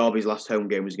 Derby's last home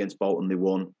game was against Bolton. They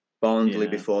won. Barnsley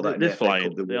before that. They're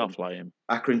flying. Cup, they are flying.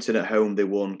 Accrington at home, they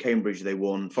won. Cambridge, they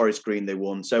won. Forest Green, they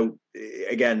won. So,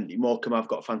 again, Morecambe have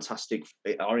got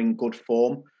are in good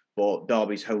form. But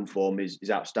Derby's home form is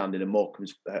outstanding, and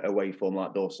Morecambe's away form,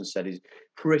 like Dawson said, is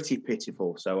pretty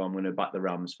pitiful. So I'm going to back the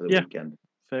Rams for the weekend.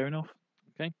 Fair enough.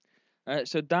 Okay.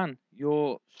 So Dan,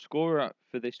 your scorer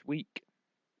for this week?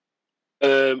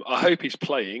 I hope he's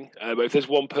playing. But if there's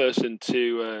one person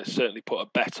to certainly put a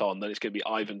bet on, then it's going to be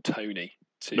Ivan Toney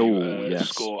to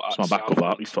score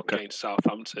against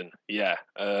Southampton. Yeah.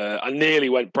 I nearly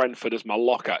went Brentford as my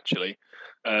lock, actually.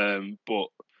 But...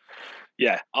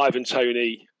 yeah, Ivan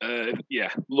Toney.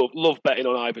 Love betting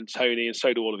on Ivan Toney, and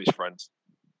so do all of his friends.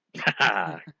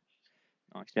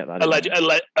 Nice. Get that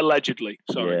allegedly.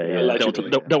 Sorry. Yeah. Allegedly.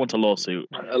 Don't want a lawsuit.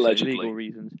 Allegedly. Legal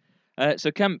reasons.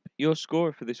 So Kemp, your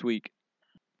scorer for this week?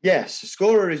 Yes,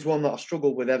 scorer is one that I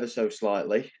struggled with ever so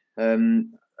slightly.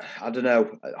 I don't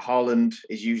know. Haaland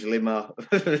is usually my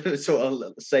sort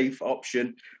of safe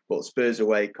option, but Spurs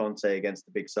away, Conte against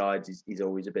the big sides, he's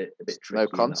always a bit tricky. No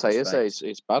Conte, is it?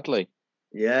 It's badly.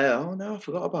 Yeah. Oh no, I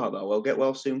forgot about that. Well, get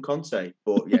well soon, Conte.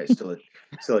 But yeah, it's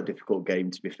still a difficult game,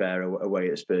 to be fair. Away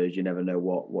at Spurs, you never know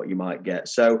what you might get.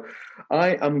 So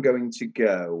I am going to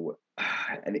go,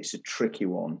 and it's a tricky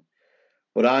one,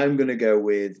 but I'm going to go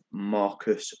with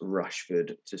Marcus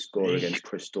Rashford to score against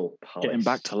Crystal Palace. Getting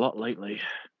backed a lot lately.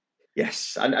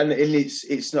 Yes, and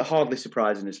it's not hardly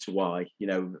surprising as to why. You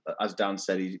know, as Dan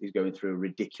said, he's going through a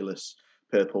ridiculous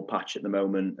purple patch at the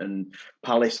moment, and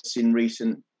Palace in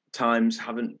recent times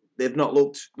they've not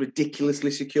looked ridiculously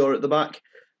secure at the back,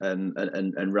 and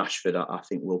Rashford I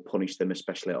think will punish them,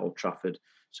 especially at Old Trafford.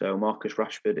 So Marcus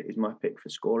Rashford is my pick for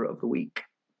scorer of the week.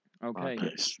 Okay,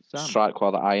 strike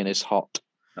while the iron is hot.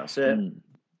 That's it.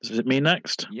 Is it me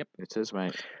next? Yep, it is,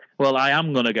 mate. Well, I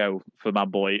am going to go for my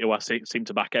boy, who I seem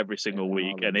to back every single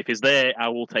week. And if he's there, I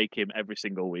will take him every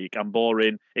single week. I'm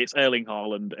boring. It's Erling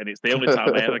Haaland, and it's the only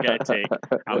time I ever get a tick.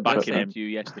 I'm backing him. To you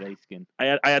yesterday, Skin.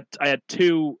 I had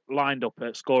two lined up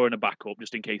at scoring a backup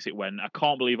just in case it went. I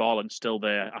can't believe Haaland's still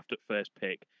there after first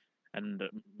pick. And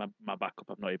my backup,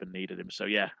 I've not even needed him. So,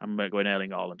 yeah, I'm going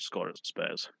Erling Haaland to score at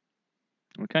Spurs.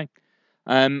 Okay.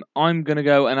 I'm going to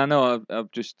go, and I know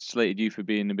I've just slated you for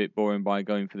being a bit boring by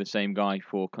going for the same guy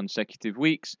for consecutive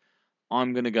weeks.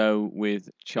 I'm going to go with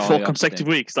Charlie 4 consecutive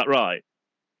Austin. weeks, is that right?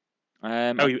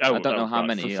 I don't know how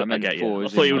many. I meant 4. I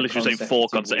thought you were literally saying 4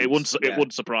 consecutive. It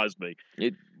wouldn't surprise me.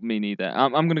 Me neither.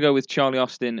 I'm going to go with Charlie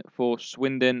Austin for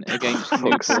Swindon against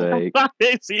Newport.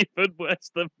 It's even worse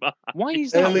than that. Why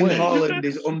is that Erling worse? Haaland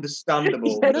is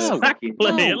understandable. Exactly.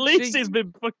 At least he's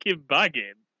been fucking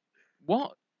bagging.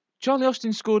 What? Charlie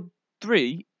Austin scored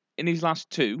 3 in his last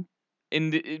 2.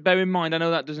 Bear in mind, I know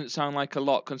that doesn't sound like a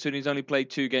lot, considering he's only played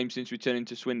 2 games since returning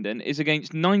to Swindon. Is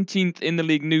against 19th in the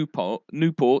league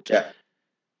Newport. Yeah.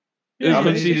 Who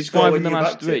conceded 5 in the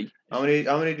last 3. How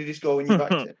many did he score when you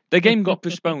backed it? The game got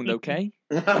postponed, okay?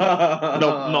 No,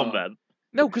 not then.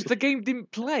 No, because the game didn't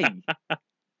play.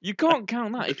 You can't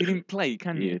count that if he didn't play,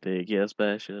 can you? You think you're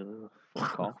special.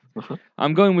 Fuck off.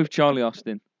 I'm going with Charlie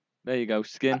Austin. There you go,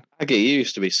 Skin. Aggie, you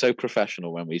used to be so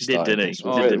professional when we started.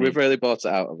 We've really brought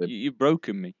it out of him. You've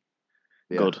broken me.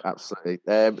 Yeah, good.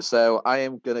 Absolutely. So I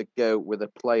am going to go with a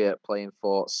player playing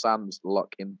for Sands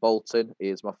Lock in Bolton. He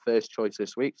is my first choice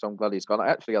this week, so I'm glad he's gone. I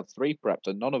actually had 3 prepped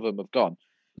and none of them have gone.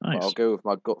 Nice. But I'll go with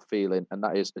my gut feeling, and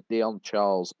that is Dion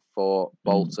Charles for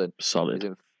Bolton. Solid.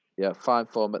 He's in fine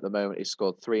form at the moment. He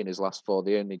scored 3 in his last 4.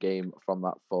 The only game from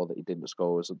that 4 that he didn't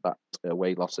score was that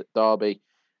away loss at Derby.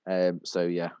 So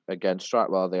yeah, again, strike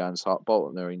while the iron's hot.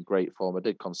 Bolton are in great form. I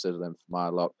did consider them for my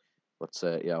lock, but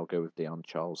yeah, I'll go with Dion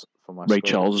Charles for my. Ray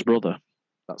Charles' brother.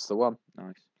 That's the one.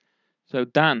 Nice. So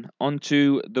Dan, on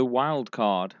to the wild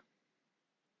card.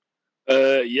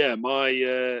 Yeah,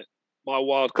 my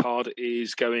wild card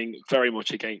is going very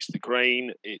much against the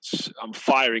grain. I'm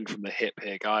firing from the hip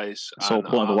here, guys. It's all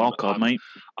point of the wild card, mate.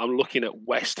 I'm looking at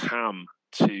West Ham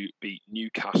to beat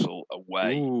Newcastle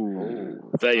away. Ooh.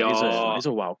 It's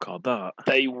a wild card, that.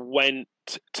 They went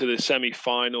to the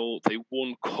semi-final. They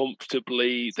won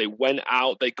comfortably. They went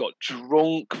out. They got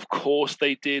drunk. Of course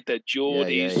they did. They're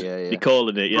Geordies. Yeah. You're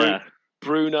calling it, yeah.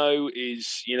 Bruno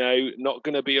is, not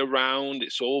going to be around.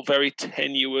 It's all very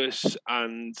tenuous.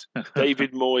 And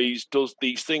David Moyes does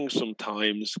these things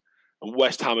sometimes. And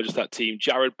West Ham are just that team.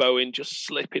 Jared Bowen just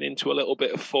slipping into a little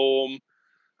bit of form.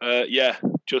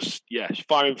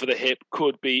 Firing for the hip.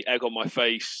 Could be egg on my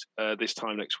face this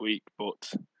time next week,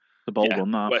 but the bold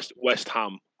one, that. West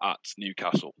Ham at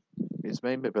Newcastle. It's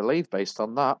made me believe based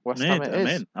on that. West Ham it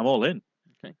is. I'm all in.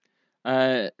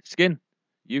 Okay. Skin,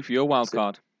 you for your wild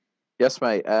card. Yes,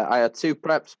 mate. I had 2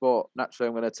 preps, but naturally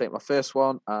I'm going to take my first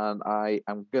one, and I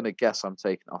am going to guess I'm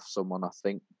taking off someone, I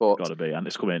think. But got to be, and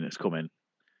it's coming.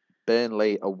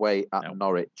 Burnley away at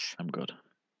Norwich. I'm good.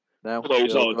 No,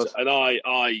 those odds, and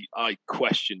I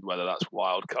questioned whether that's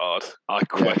wild card. I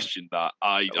questioned that.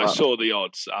 I saw the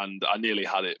odds, and I nearly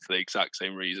had it for the exact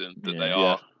same reason that they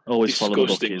are always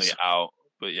disgustingly out.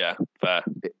 But yeah, fair.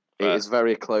 It is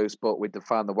very close, but we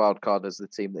define the wild card as the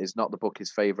team that is not the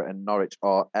bookies' favourite, and Norwich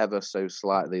are ever so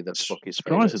slightly the bookies'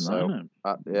 favourite. So,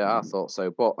 I thought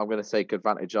so, but I'm going to take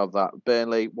advantage of that.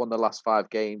 Burnley won the last 5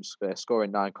 games,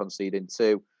 scoring 9, conceding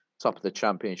 2, top of the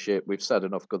Championship. We've said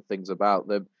enough good things about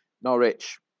them.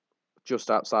 Norwich,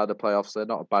 just outside the playoffs, they're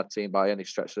not a bad team by any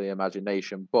stretch of the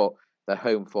imagination, but their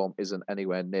home form isn't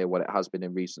anywhere near what it has been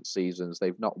in recent seasons.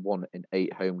 They've not won in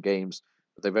 8 home games,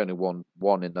 but they've only won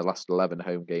 1 in the last 11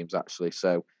 home games, actually.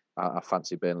 So I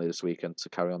fancy Burnley this weekend to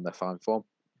carry on their fine form.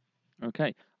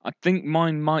 Okay. I think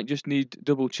mine might just need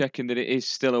double checking that it is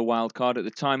still a wild card. At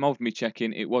the time of me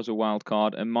checking, it was a wild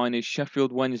card, and mine is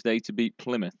Sheffield Wednesday to beat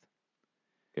Plymouth.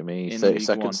 Give me in 30 League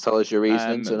seconds. One. Tell us your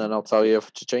reasonings, and then I'll tell you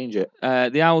to change it.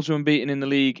 The Owls were unbeaten in the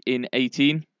league in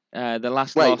 18. The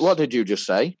last Wait, loss, what did you just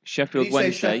say? Sheffield Did you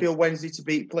Wednesday. say Sheffield Wednesday to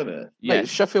beat Plymouth? Mate, Yes.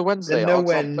 Sheffield Wednesday. They're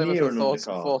nowhere odds on near an Plymouth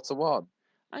undercard. 4-1.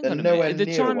 Hang They're on a nowhere minute. At the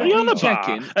near time a of Are you me on wild card. about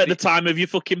checking, at the time of you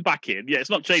fucking backing? Yeah, it's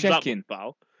not changed that Checking. much,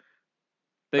 pal.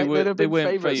 they Mate, they'd have been weren't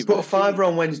favourites. You put a favourites. fiver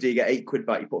on Wednesday, you get £8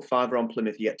 back. You put a fiver on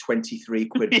Plymouth, you get 23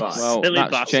 quid back. Well, Silly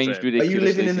that's bastard. changed ridiculously. Are you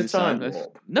living in the since then. time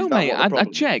warp? No, Is that mate. what the I problem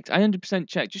is? checked. I 100%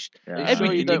 checked. Just Yeah. Sure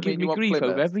everything. you You don't give mean me you want grief over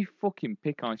Plymouth? every fucking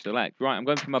pick I select. Right, I'm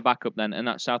going for my backup then, and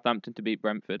that's Southampton to beat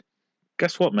Brentford.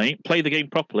 Guess what, mate? Play the game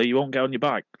properly. You won't get on your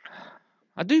back.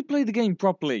 I do play the game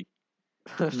properly.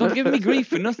 Stop giving me grief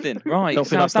for nothing. Right, Don't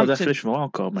think that's the Southampton. definition of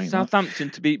wild card, mate. that. Southampton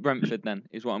to beat Brentford then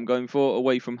is what I'm going for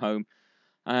away from home.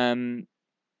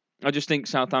 I just think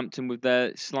Southampton, with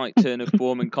their slight turn of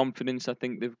form and confidence, I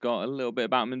think they've got a little bit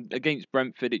about them. And against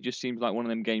Brentford, it just seems like one of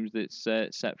them games that's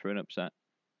set for an upset.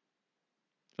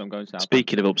 So I'm going Southampton.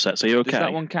 Speaking of upsets, are you okay? Does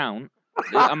that one count?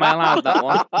 Am I allowed that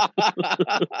one?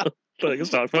 I can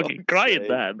start fucking crying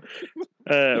then.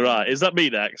 Right, is that me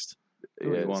next? Yeah,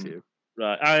 it's One. you.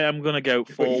 Right, I am going to go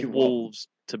for you want. Wolves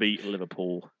to beat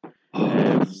Liverpool.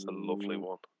 That's a lovely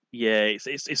one. Yeah,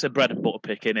 it's a bread and butter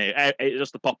pick, isn't it? It's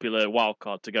just the popular wild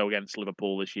card to go against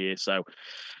Liverpool this year. So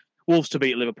Wolves to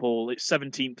beat Liverpool. It's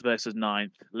 17th versus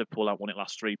 9th. Liverpool have won it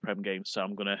last 3 Prem games, so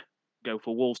I'm going to go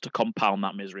for Wolves to compound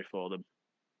that misery for them.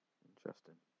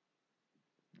 Interesting.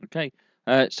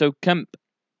 Okay. So Kemp.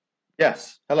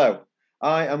 Yes. Hello.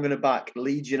 I am going to back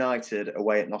Leeds United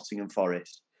away at Nottingham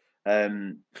Forest.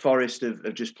 Forest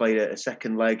have just played a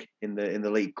second leg in the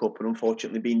League Cup and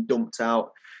unfortunately been dumped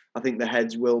out. I think the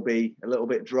heads will be a little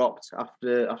bit dropped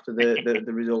after the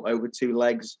result over 2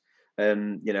 legs.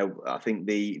 I think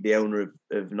the owner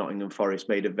of Nottingham Forest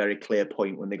made a very clear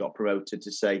point when they got promoted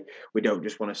to say we don't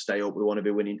just want to stay up, we want to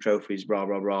be winning trophies, rah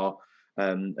rah rah.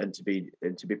 And to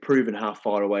be proven how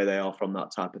far away they are from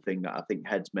that type of thing, that I think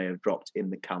heads may have dropped in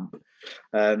the camp.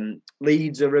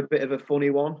 Leeds are a bit of a funny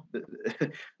one.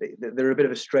 They're a bit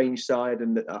of a strange side,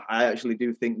 and I actually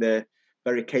do think they're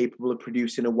very capable of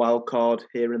producing a wild card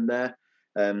here and there.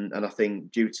 And I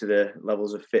think due to the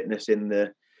levels of fitness in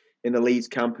the Leeds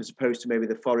camp as opposed to maybe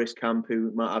the Forest camp,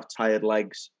 who might have tired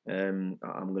legs, I'm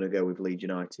going to go with Leeds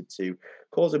United to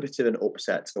cause a bit of an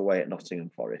upset away at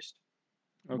Nottingham Forest.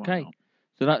 Okay. Wow.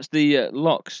 So that's the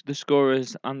locks, the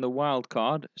scorers, and the wild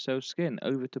card. So Skin,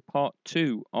 over to part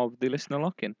 2 of the listener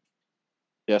lock-in.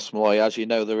 Yes, Malloy, as you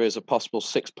know, there is a possible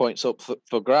 6 points up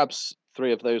for grabs.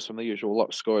 3 of those from the usual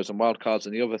lock scorers and wildcards,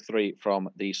 and the other 3 from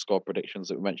the score predictions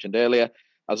that we mentioned earlier.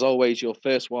 As always, your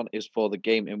first one is for the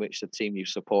game in which the team you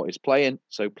support is playing.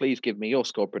 So please give me your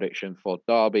score prediction for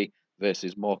Derby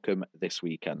versus Morecambe this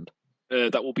weekend.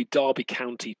 That will be Derby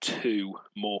County 2,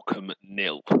 Morecambe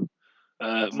 0.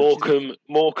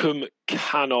 Morecambe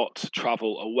cannot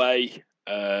travel away.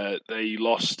 They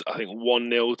lost, I think,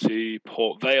 1-0 to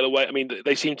Port Vale away. I mean,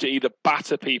 they seem to either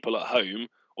batter people at home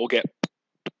or get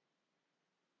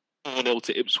 4-0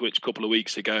 to Ipswich a couple of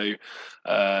weeks ago.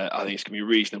 I think it's going to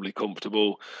be reasonably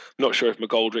comfortable. Not sure if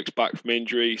McGoldrick's back from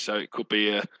injury, so it could be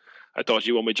a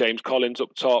dodgy one with James Collins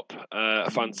up top. I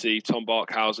fancy Tom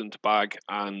Barkhausen to bag,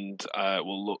 and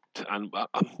we'll look. And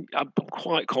I'm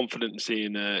quite confident in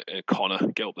seeing Connor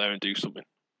get up there and do something.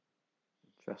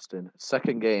 Interesting.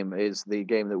 Second game is the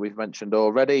game that we've mentioned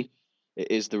already.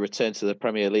 It is the return to the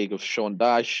Premier League of Sean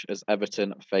Dyche as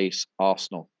Everton face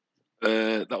Arsenal.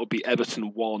 That would be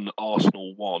Everton 1,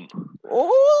 Arsenal 1.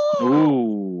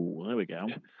 Ooh, there we go.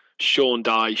 Sean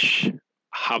Dyche,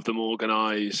 have them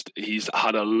organised. He's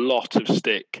had a lot of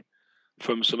stick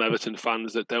from some Everton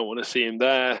fans that don't want to see him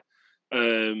there.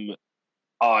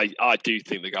 I do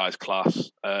think the guy's class.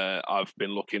 I've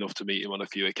been lucky enough to meet him on a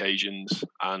few occasions,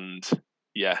 and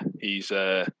yeah, he's.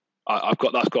 That's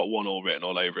got 1-1 written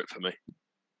all over it for me.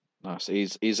 Nice.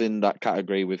 He's in that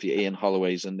category with your Ian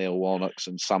Holloways and Neil Warnocks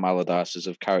and Sam Allardyces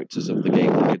of characters of the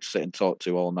game that you could sit and talk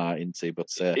to all night into. But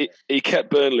he kept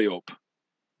Burnley up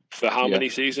for how many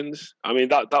seasons? I mean,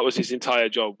 that was his entire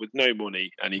job with no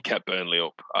money, and he kept Burnley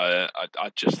up. I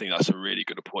just think that's a really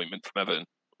good appointment from Everton.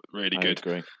 Really good.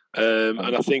 I agree.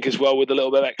 And I think as well, with a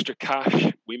little bit of extra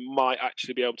cash, we might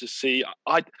actually be able to see.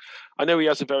 I know he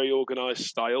has a very organised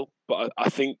style, but I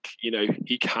think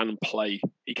he can play.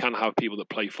 He can have people that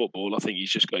play football. I think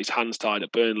he's just got his hands tied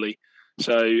at Burnley.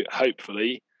 So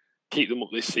hopefully, keep them up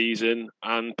this season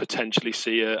and potentially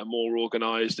see a more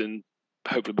organised and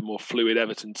hopefully a more fluid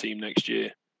Everton team next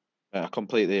year. I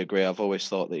completely agree. I've always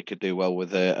thought that he could do well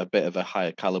with a bit of a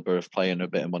higher caliber of play and a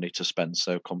bit of money to spend.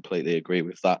 So completely agree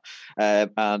with that.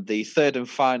 And the third and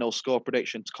final score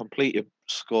prediction to complete a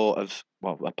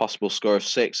possible score of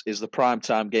 6 is the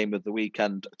primetime game of the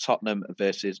weekend: Tottenham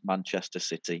versus Manchester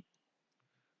City.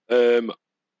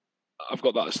 I've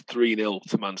got that as 3-0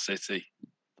 to Man City.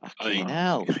 Fucking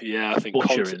hell. Yeah, I think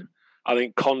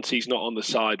Conte's not on the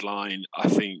sideline. I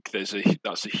think that's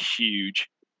a huge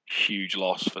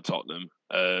loss for Tottenham.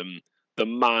 The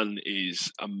man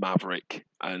is a maverick,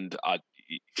 and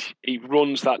he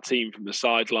runs that team from the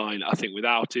sideline. I think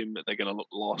without him, they're going to look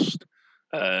lost.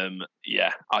 I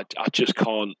just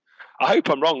can't. I hope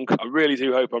I'm wrong. I really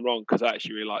do hope I'm wrong, because I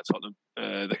actually really like Tottenham.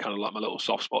 They're kind of like my little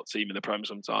soft spot team in the Prem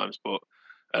sometimes. But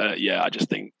I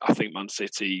think Man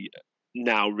City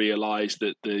now realise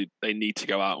that they need to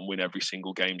go out and win every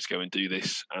single game to go and do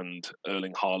this. And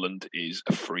Erling Haaland is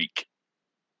a freak.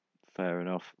 Fair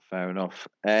enough.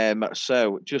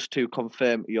 So just to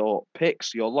confirm your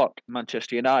picks, your lock,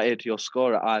 Manchester United, your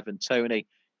scorer, Ivan Toney,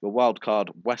 your wild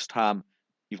card, West Ham.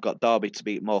 You've got Derby to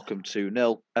beat Morecambe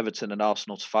 2-0, Everton and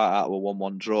Arsenal to fight out a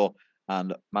 1-1 draw,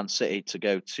 and Man City to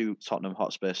go to Tottenham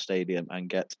Hotspur Stadium and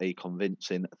get a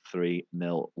convincing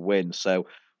 3-0 win. So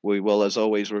we will, as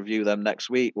always, review them next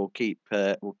week. We'll keep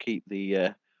the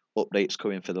updates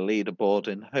coming for the leaderboard,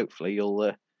 and hopefully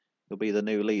you'll be the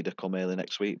new leader come early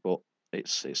next week. But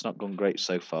it's not gone great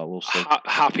so far. We'll see.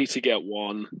 Happy to get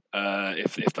one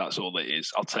if that's all it is.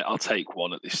 I'll take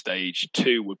one at this stage.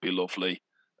 2 would be lovely.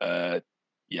 3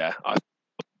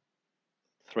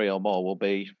 or more will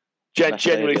be.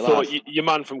 Generally thought your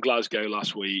man from Glasgow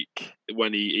last week,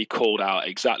 when he called out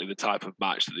exactly the type of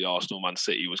match that the Arsenal Man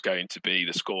City was going to be,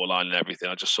 the scoreline and everything,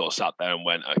 I just sort of sat there and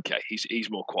went, okay, he's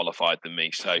more qualified than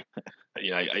me. So,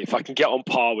 if I can get on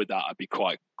par with that, I'd be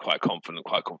quite confident,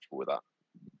 quite comfortable with that.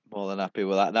 More than happy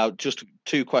with that. Now, just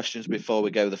 2 questions before we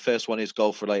go. The first one is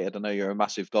golf related. I know you're a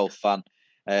massive golf fan.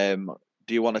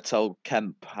 Do you want to tell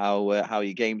Kemp how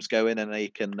your game's going, and he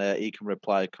can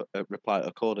reply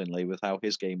accordingly with how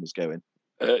his game is going?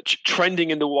 Trending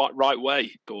in the right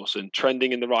way, Dawson.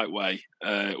 Trending in the right way.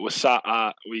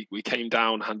 We came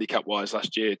down handicap wise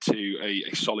last year to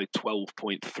a solid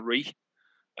 12.3.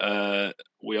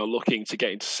 We are looking to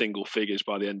get into single figures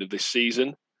by the end of this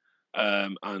season,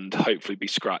 and hopefully be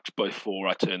scratched before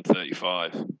I turn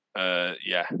 35.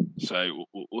 So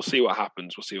we'll see what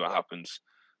happens.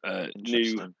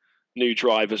 New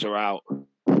drivers are out,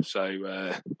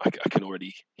 so I can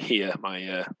already hear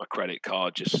my credit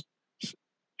card just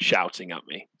shouting at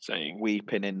me, saying,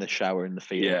 weeping in the shower in the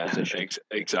fetal position.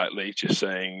 Exactly, just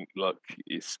saying, look,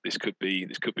 this could be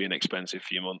an expensive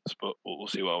few months, but we'll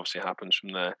see what obviously happens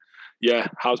from there. Yeah,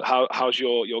 how's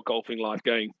your golfing life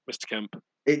going, Mr. Kemp?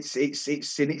 It's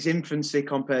in its infancy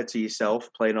compared to yourself,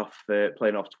 playing off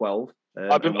 12.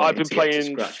 I've been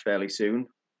playing scratch fairly soon.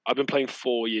 I've been playing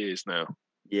 4 years now.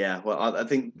 Yeah, well, I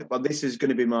think this is going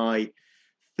to be my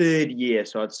 3rd year,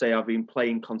 so I'd say I've been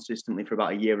playing consistently for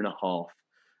about a year and a half.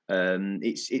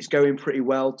 It's going pretty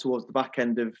well. Towards the back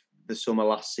end of the summer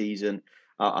last season,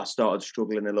 I started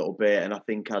struggling a little bit, and I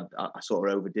think I sort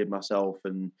of overdid myself,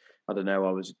 and I don't know,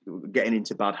 I was getting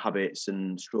into bad habits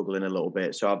and struggling a little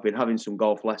bit. So I've been having some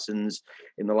golf lessons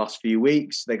in the last few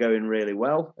weeks. They're going really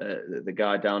well. The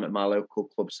guy down at my local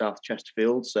club, South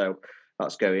Chesterfield, so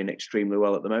that's going extremely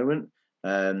well at the moment.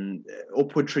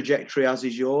 Upward trajectory, as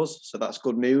is yours, so that's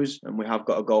good news. And we have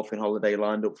got a golfing holiday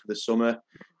lined up for the summer,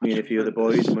 me and a few of the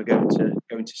boys, and we're going to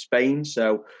Spain.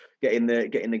 So getting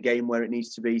the game where it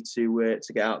needs to be to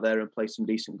get out there and play some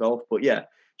decent golf. But yeah,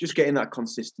 just getting that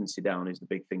consistency down is the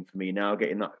big thing for me now.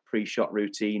 Getting that pre-shot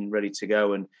routine ready to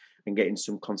go, and getting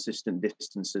some consistent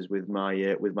distances with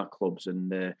my clubs,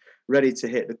 and ready to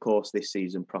hit the course this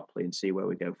season properly and see where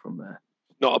we go from there.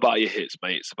 Not about your hits,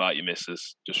 mate. It's about your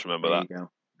misses. Just remember that.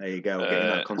 There you go. Getting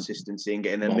that consistency and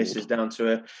getting them misses down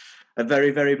to a very,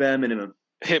 very bare minimum.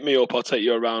 Hit me up. I'll take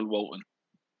you around Walton.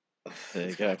 There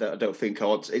you go. I don't think I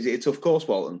want. Is it a tough course,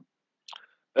 Walton?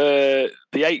 The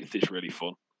 8th is really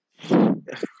fun.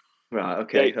 Right.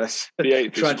 Okay. That's the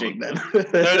 8th tragic then. No.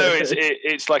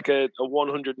 It's like a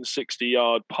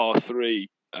 160-yard par 3.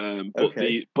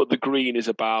 But the green is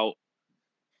about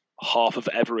half of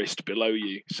Everest below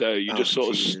you, so you just sort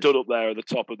of stood up there at the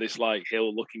top of this like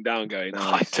hill, looking down, going,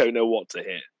 nice. I don't know what to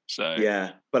hit. So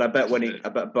yeah, but I bet when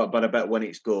when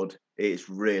it's good, it's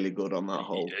really good on that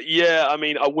hole. Yeah, I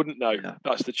mean, I wouldn't know. Yeah.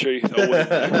 That's the truth. I wouldn't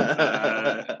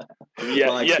know.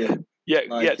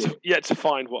 Yet to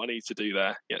find what I need to do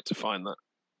there. Yet to find that.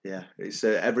 Yeah, it's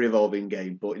an ever-evolving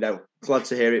game, but glad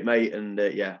to hear it, mate. And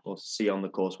we'll see you on the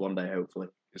course one day, hopefully.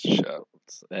 It's a shout.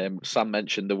 Sam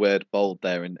mentioned the word bold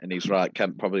there, and he's right.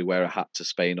 Kent probably wear a hat to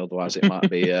Spain, otherwise it might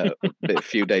be a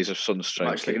few days of sunstroke.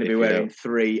 I'm actually going to be wearing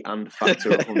 3 and factor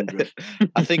 100.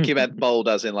 I think he meant bold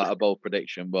as in like a bold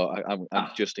prediction, but I'm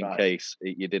just in case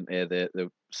you didn't hear the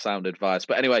sound advice.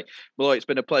 But anyway, Malloy, it's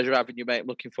been a pleasure having you, mate. I'm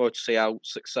looking forward to see how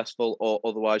successful or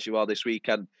otherwise you are this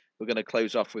weekend. We're going to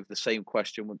close off with the same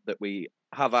question that we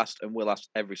have asked and will ask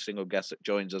every single guest that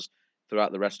joins us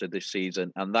throughout the rest of this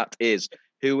season, and that is,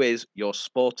 who is your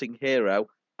sporting hero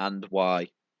and why?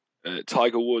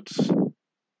 Tiger Woods.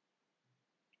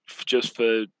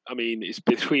 It's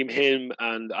between him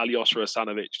and Alyosha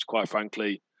Asanovic, quite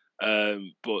frankly.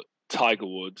 But Tiger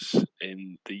Woods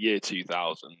in the year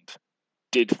 2000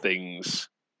 did things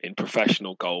in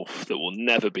professional golf that will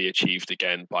never be achieved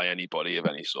again by anybody of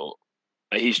any sort.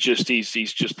 He's just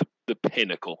the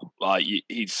pinnacle. Like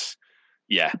he's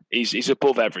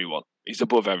above everyone. He's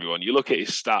above everyone. You look at his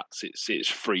stats; it's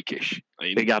freakish.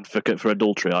 Big advocate for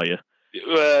adultery, are you?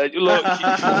 Look,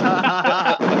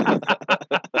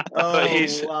 Oh,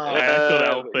 he's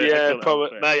wow.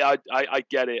 mate. I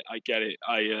get it.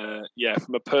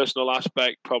 From a personal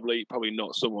aspect, probably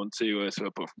not someone to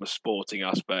but from a sporting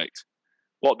aspect,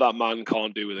 what that man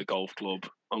can't do with a golf club,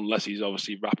 unless he's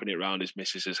obviously wrapping it around his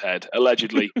missus's head,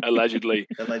 allegedly.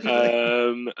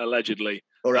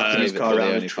 Or wrapping his car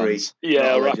around a tree.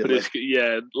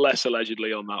 Yeah, less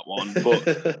allegedly on that one.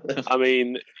 But I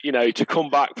mean, to come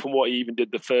back from what he even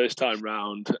did the first time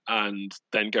round and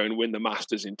then go and win the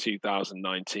Masters in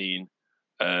 2019,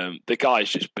 the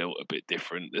guy's just built a bit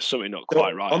different. There's something not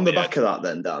quite right. On the back of that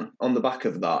then, Dan, on the back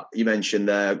of that, you mentioned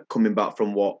coming back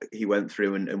from what he went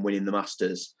through and winning the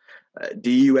Masters.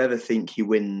 Do you ever think he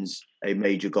wins a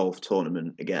major golf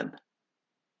tournament again?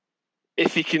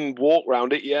 If he can walk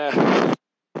around it, yeah.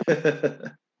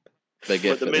 Big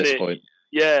if at this point.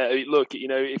 Yeah, look,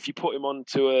 if you put him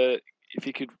if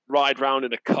he could ride round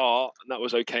in a car and that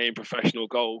was okay in professional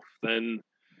golf, then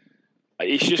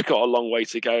he's just got a long way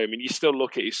to go. I mean, you still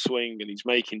look at his swing and he's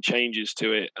making changes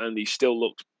to it, and he still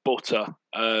looks butter.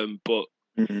 But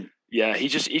yeah, he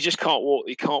just can't walk.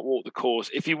 He can't walk the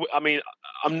course. You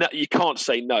can't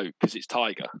say no because it's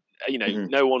Tiger.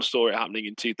 No one saw it happening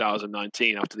in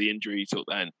 2019 after the injury he took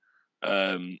then.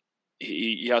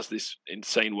 He has this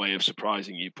insane way of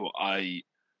surprising you. But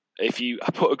if you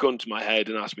put a gun to my head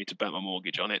and asked me to bet my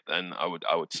mortgage on it, then I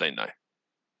would say no.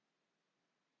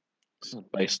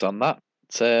 Based on that,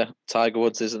 Tiger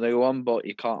Woods is a new one, but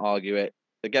you can't argue it.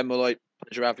 Again, Malloy,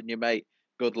 pleasure having you, mate.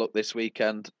 Good luck this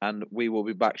weekend, and we will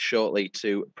be back shortly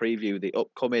to preview the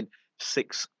upcoming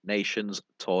Six Nations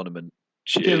tournament.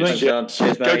 Cheers.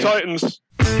 Cheers, mate. Go Titans!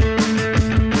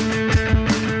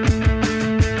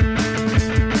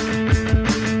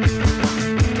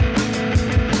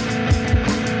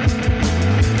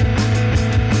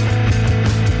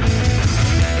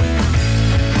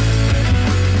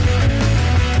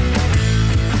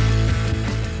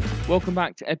 Welcome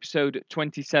back to episode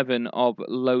 27 of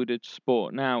Loaded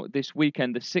Sport. Now, this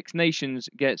weekend, the Six Nations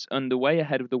gets underway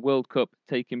ahead of the World Cup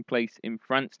taking place in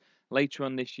France later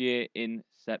on this year in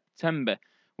September.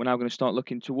 We're now going to start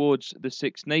looking towards the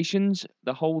Six Nations.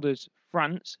 The holders,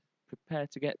 France, prepare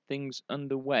to get things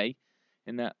underway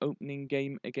in their opening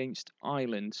game against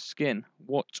Ireland. Skin,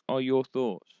 what are your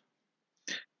thoughts?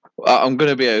 I'm going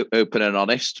to be open and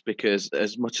honest because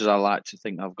as much as I like to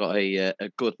think I've got a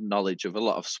good knowledge of a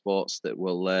lot of sports that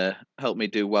will help me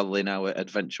do well in our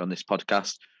adventure on this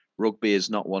podcast, rugby is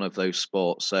not one of those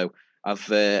sports. So I've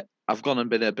gone and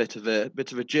been a bit of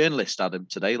a journalist, Adam,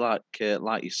 today, like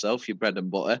yourself, your bread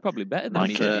and butter. Probably better than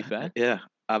me, to be fair. Yeah,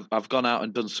 I've gone out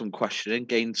and done some questioning,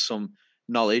 gained some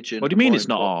knowledge. And what do you mean it's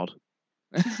not hard?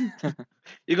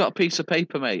 You got a piece of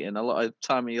paper, mate, and a lot of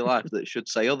time in your life that should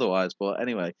say otherwise. But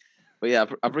anyway,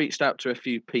 I've reached out to a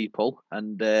few people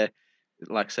and,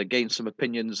 like I said, gained some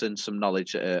opinions and some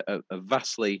knowledge that are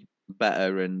vastly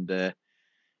better and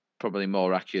probably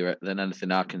more accurate than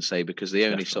anything I can say. Because the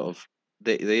only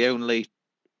the only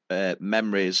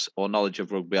memories or knowledge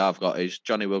of rugby I've got is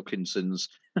Johnny Wilkinson's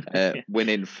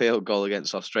winning field goal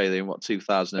against Australia in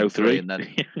 2003, and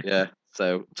then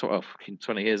so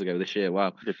 20 years ago this year.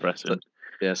 Wow, depressing.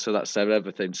 So that said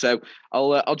everything. So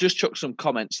I'll just chuck some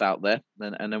comments out there,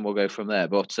 and then we'll go from there.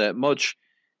 But Mudge,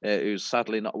 who's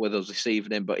sadly not with us this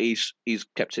evening, but he's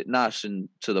kept it nice and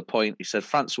to the point. He said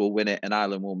France will win it and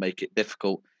Ireland will make it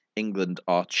difficult. England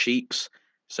are cheats.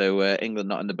 So England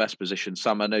not in the best position.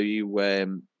 Sam, I know you were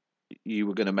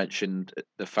going to mention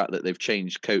the fact that they've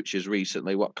changed coaches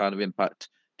recently. What kind of impact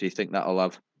do you think that'll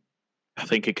have? I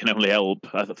think it can only help.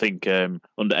 I think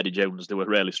under Eddie Jones, they were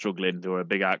really struggling. There were a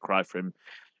big outcry for him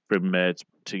for him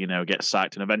to get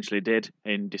sacked, and eventually did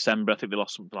in December. I think they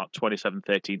lost something like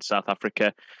 27-13 to South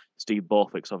Africa. Steve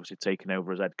Borthwick's obviously taken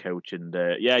over as head coach, and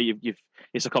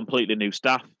it's a completely new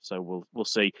staff, so we'll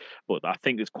see. But I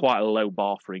think there's quite a low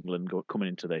bar for England coming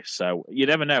into this, so you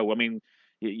never know. I mean,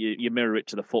 you mirror it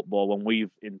to the football when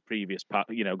we've in previous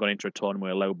gone into a tournament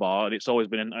with a low bar, and it's always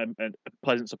been a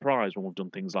pleasant surprise when we've done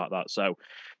things like that. So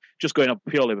just going up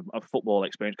purely a football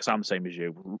experience, because I'm the same as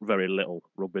you, very little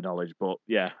rugby knowledge, but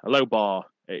yeah, a low bar.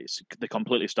 They're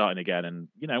completely starting again, and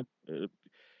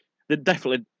they're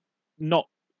definitely not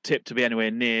tipped to be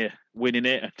anywhere near winning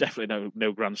it. Definitely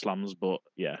no Grand Slams, but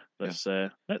yeah, let's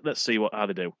see how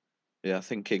they do. Yeah, I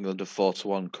think England are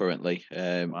 4-1 currently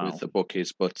with the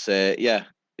bookies, but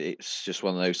it's just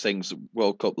one of those things.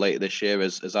 World Cup later this year,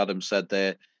 as Adam said,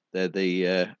 they were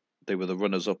the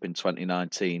runners up in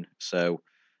 2019, so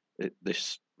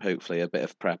this hopefully a bit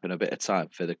of prep and a bit of time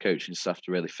for the coaching staff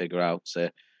to really figure out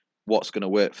what's going to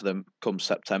work for them come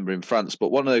September in France.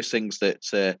 But one of those things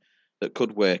that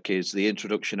could work is the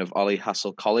introduction of Ollie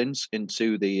Hassel-Collins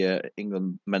into the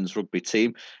England men's rugby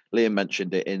team. Liam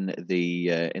mentioned it in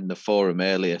the forum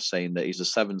earlier, saying that he's a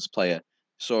sevens player.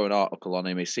 Saw an article on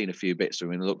him. He's seen a few bits of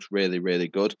him, and he looks really, really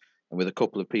good. And with a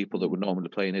couple of people that would normally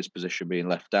play in his position being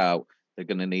left out, they're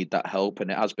going to need that help.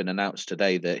 And it has been announced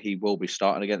today that he will be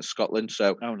starting against Scotland.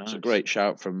 So nice. It's a great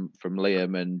shout from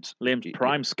Liam. And Liam's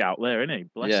prime scout there, isn't he?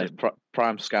 Bless him.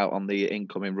 Prime scout on the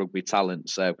incoming rugby talent.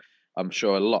 So I'm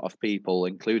sure a lot of people,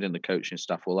 including the coaching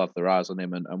staff, will have their eyes on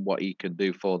him and what he can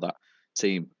do for that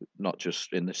team, not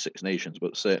just in the Six Nations,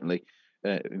 but certainly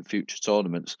in future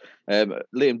tournaments.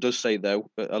 Liam does say,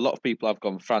 though, a lot of people have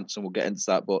gone France, and we'll get into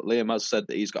that, but Liam has said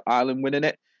that he's got Ireland winning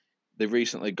it. They've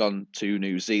recently gone to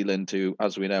New Zealand, who,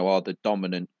 as we know, are the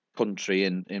dominant country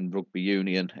in rugby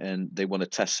union, and they won a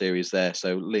test series there.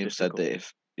 So Liam said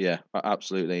that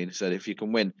absolutely. And he said if you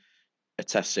can win a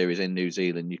test series in New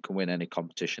Zealand, you can win any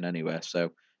competition anywhere.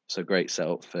 So it's a great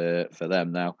setup for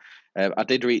them now. I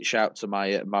did reach out to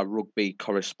my rugby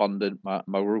correspondent, my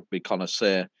rugby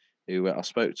connoisseur, who I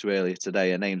spoke to earlier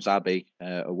today. Her name's Abby.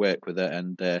 I work with her,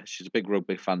 and she's a big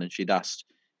rugby fan, and she'd asked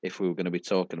if we were going to be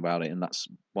talking about it, and that's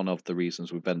one of the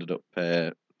reasons we've ended up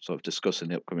sort of discussing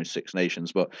the upcoming Six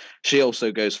Nations. But she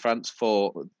also goes France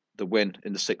for the win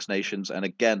in the Six Nations, and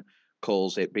again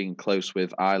calls it being close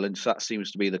with Ireland. So that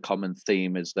seems to be the common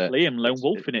theme, is that Liam lone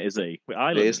wolf in it, is he? With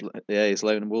Ireland? He's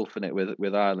lone wolf in it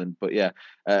with Ireland. But yeah,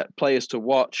 players to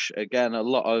watch. Again, a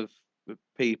lot of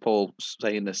people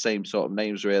saying the same sort of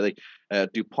names, really.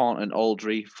 Dupont and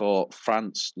Aldry for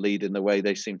France leading the way.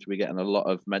 They seem to be getting a lot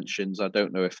of mentions. I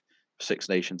don't know if Six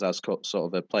Nations has got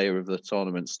sort of a player of the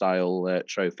tournament style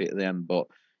trophy at the end, but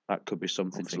that could be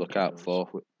something to look out for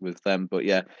with them. But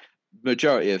yeah,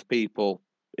 majority of people,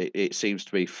 it seems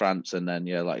to be France, and then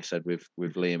like I said with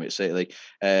Liam, it's Italy.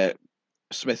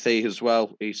 Smithy as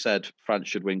well, he said France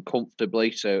should win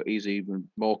comfortably, so he's even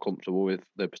more comfortable with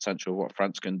the potential of what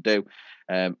France can do.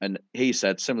 And he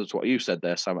said, similar to what you said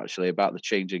there, Sam, actually, about the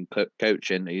changing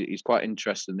coaching, he's quite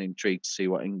interested and intrigued to see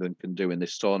what England can do in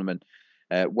this tournament.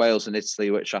 Wales and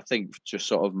Italy, which I think, just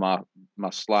sort of my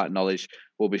slight knowledge,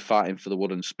 will be fighting for the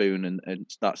wooden spoon, and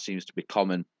that seems to be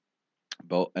common.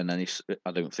 And then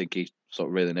I don't think he sort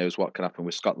of really knows what can happen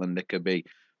with Scotland. They could be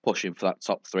pushing for that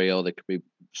top three, or they could be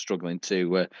struggling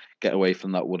to get away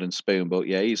from that wooden spoon. But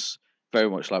yeah, he's very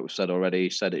much like we've said already. He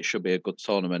said it should be a good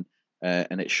tournament,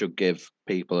 and it should give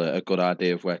people a good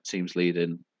idea of where teams are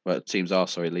leading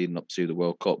up to the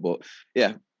World Cup. But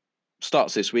yeah,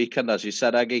 starts this weekend, as you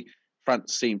said, Aggie.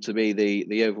 France seem to be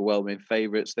the overwhelming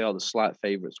favourites. They are the slight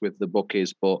favourites with the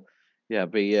bookies, but yeah,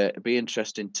 be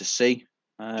interesting to see.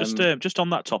 Just on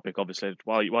that topic, obviously,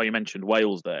 while you mentioned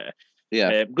Wales there. Yeah,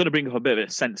 I'm going to bring up a bit of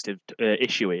a sensitive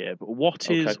issue here, but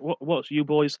what's you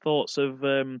boys' thoughts of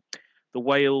the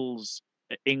Wales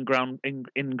in-ground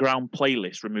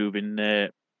playlist removing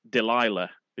Delilah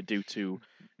due to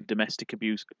domestic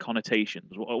abuse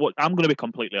connotations? I'm going to be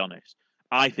completely honest.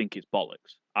 I think it's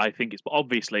bollocks.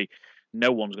 Obviously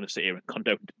no one's going to sit here and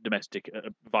condone domestic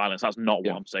violence. That's not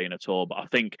what I'm saying at all. But I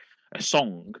think a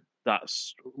song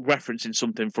that's referencing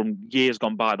something from years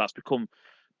gone by that's become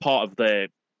part of their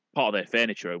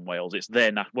furniture in Wales. It's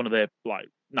one of their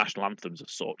national anthems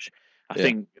as such. I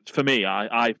think for me,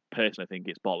 I personally think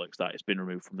it's bollocks that it's been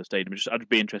removed from the stadium. I'd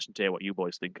be interested to hear what you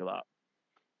boys think of that.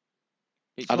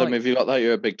 Adam, have you got that?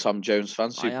 You're a big Tom Jones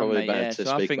fan, so you're probably better to speak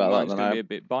about that than I am. I think mine's going to be a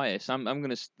bit biased. I'm going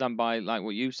to stand by like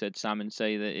what you said, Sam, and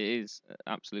say that it is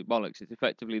absolute bollocks. It's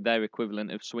effectively their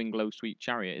equivalent of "Swing Low, Sweet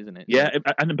Chariot," isn't it? Yeah,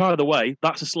 and by the way,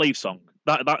 that's a slave song.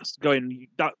 That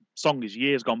song is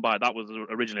years gone by. That was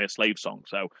originally a slave song.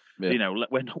 So we're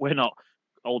not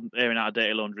old airing out of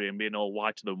dirty laundry and being all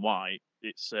whiter than white,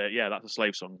 it's that's a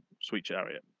slave song, Sweet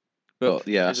Chariot. But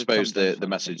yeah, I there's a suppose Tom Jones the fan, I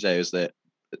message think. there is that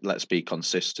let's be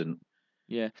consistent.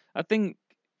 Yeah, I think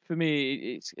for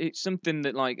me, it's something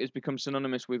that like has become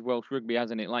synonymous with Welsh rugby,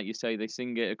 hasn't it? Like you say, they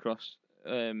sing it across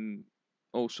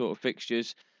all sort of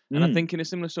fixtures, and I think in a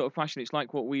similar sort of fashion, it's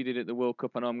like what we did at the World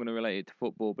Cup. I know I'm going to relate it to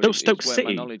football, but Don't Stoke it's where my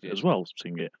City knowledge is as well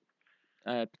sing it.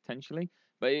 potentially,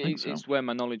 but think so. it's where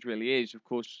my knowledge really is. Of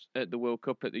course, at the World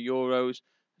Cup, at the Euros,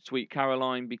 Sweet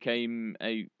Caroline became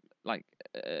an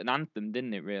anthem,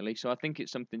 didn't it? Really, so I think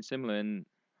it's something similar, and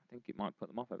I think it might put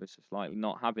them off ever so slightly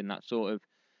not having that sort of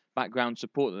background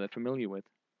support that they're familiar with.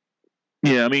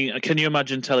 Yeah, I mean, can you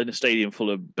imagine telling a stadium full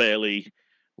of barely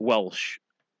Welsh,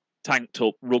 tanked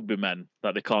up rugby men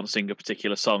that they can't sing a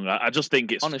particular song? I just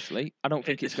think it's Honestly, I don't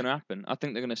think it's going to happen. I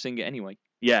think they're going to sing it anyway.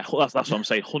 Yeah, that's what I'm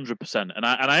saying, 100%, and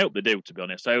I hope they do. To be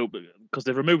honest, I hope because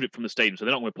they've removed it from the stadium, so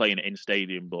they're not going to be playing it in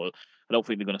stadium. But I don't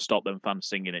think they're going to stop them fans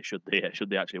singing it. Should they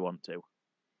actually want to?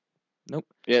 Nope.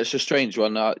 Yeah, it's a strange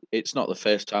one. It's not the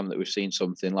first time that we've seen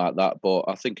something like that, but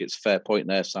I think it's a fair point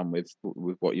there, Sam, with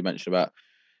what you mentioned about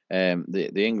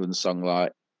the England song.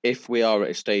 Like, if we are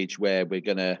at a stage where we're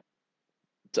gonna,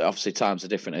 obviously times are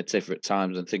different at different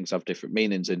times and things have different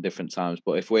meanings in different times.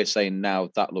 But if we're saying now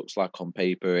that looks like on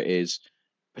paper it is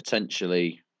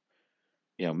potentially,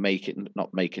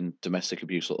 not making domestic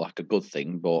abuse look like a good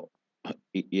thing, but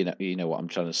you know what I'm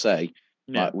trying to say.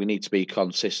 Yeah. Like, we need to be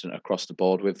consistent across the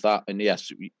board with that. And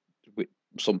yes,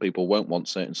 some people won't want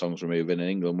certain songs removing, and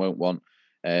England won't want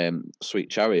Sweet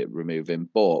Chariot removing.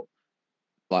 But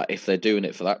like, if they're doing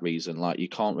it for that reason, like, you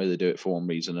can't really do it for one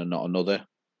reason and not another.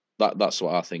 That's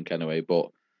what I think anyway. But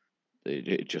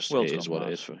it just is what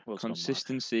it is.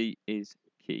 Consistency is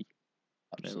key.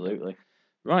 Absolutely.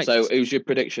 Right. So, who's your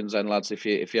predictions then, lads? If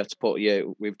you had to put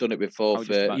we've done it before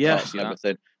for darts and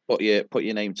everything. Put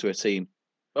your name to a team.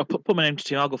 I'll put my name to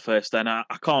team. I'll go first. Then I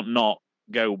can't not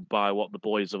go by what the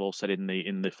boys have all said in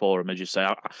the forum, as you say.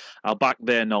 I'll back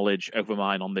their knowledge over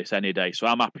mine on this any day. So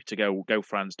I'm happy to go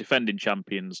France, defending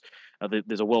champions.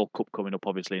 There's a World Cup coming up,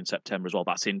 obviously, in September as well.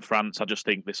 That's in France. I just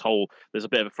think there's a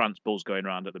bit of a France buzz going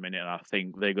around at the minute, and I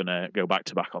think they're going to go back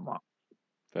to back on that.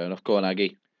 Fair enough. Go on,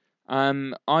 Aggie.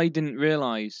 I didn't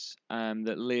realise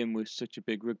that Liam was such a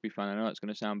big rugby fan. I know it's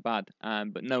going to sound bad,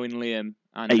 but knowing Liam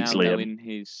and knowing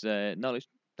his knowledge,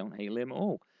 don't hate Liam at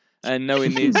all. And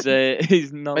knowing his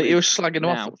knowledge, Mate, you were slagging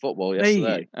off at football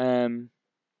yesterday.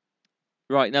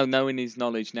 Right now, knowing his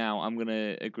knowledge now, I'm going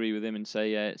to agree with him and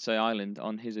say Ireland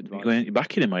on his advice. You're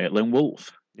backing him, mate, at Lone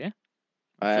Wolf. Yeah.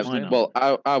 I was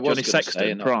Johnny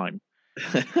Sexton prime,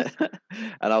 and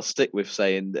I'll stick with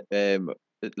saying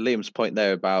Liam's point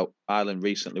there about Ireland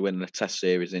recently winning a Test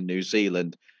series in New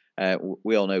Zealand.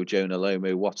 We all know Jonah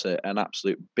Lomu, what an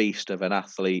absolute beast of an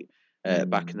athlete.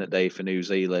 Back in the day for New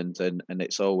Zealand, and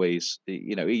it's always,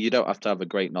 you don't have to have a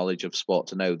great knowledge of sport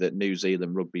to know that New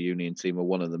Zealand rugby union team are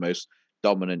one of the most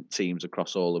dominant teams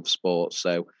across all of sports.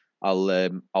 So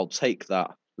I'll take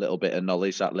that little bit of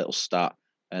knowledge, that little stat,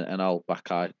 and I'll back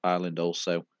Ireland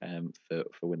also for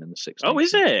winning the Six Nations. Oh,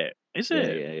 is it? Is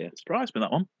it? Yeah. Surprised me,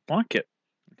 that one. I like it.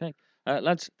 Okay.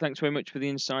 Lads, thanks very much for the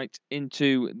insight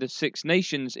into the Six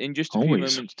Nations. In just a few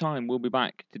moments' time, we'll be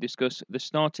back to discuss the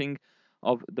starting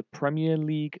of the Premier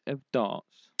League of Darts.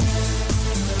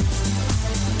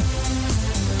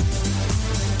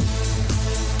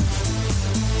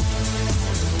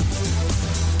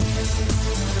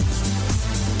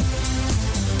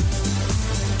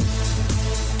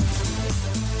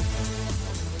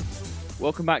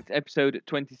 Welcome back to episode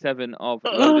 27 of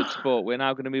Loaded Sport. We're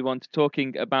now going to move on to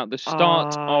talking about the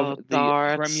start of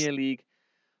the Premier League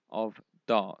of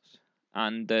Darts.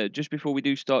 And just before we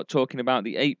do start talking about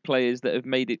the 8 players that have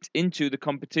made it into the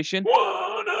competition...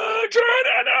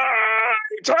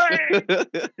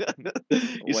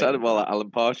 180! You sounded more like Alan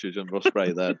Partridge on Russ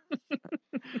Bray then.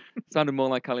 Sounded more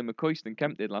like Alan McCoist than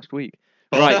Kemp did last week.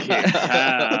 Right.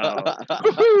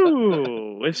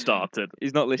 We've started.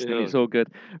 He's not listening, it's all good.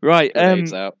 Right.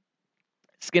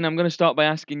 Skin, I'm going to start by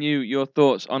asking you your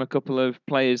thoughts on a couple of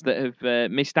players that have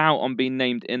missed out on being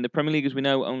named in the Premier League. As we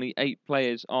know, only 8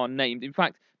 players are named. In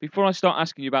fact, before I start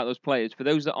asking you about those players, for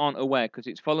those that aren't aware, because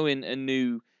it's following a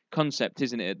new concept,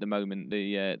 isn't it, at the moment,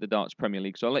 the Darts Premier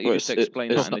League. So I'll let you just explain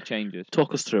that and the changes.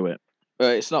 Talk us through it.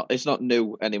 It's not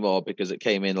new anymore because it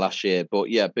came in last year. But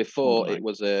yeah, before it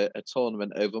was a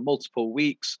tournament over multiple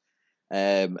weeks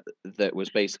that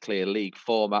was basically a league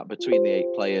format between the 8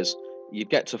 players. You'd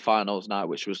get to finals night,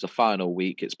 which was the final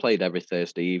week. It's played every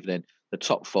Thursday evening. The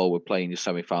top 4 would play in your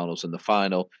semi-finals and the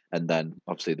final. And then,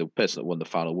 obviously, the person that won the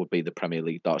final would be the Premier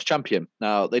League Darts champion.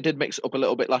 Now, they did mix it up a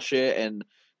little bit last year, and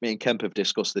me and Kemp have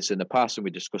discussed this in the past, and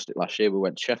we discussed it last year. We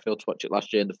went to Sheffield to watch it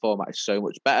last year, and the format is so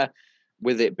much better.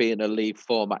 With it being a league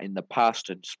format in the past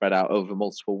and spread out over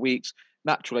multiple weeks,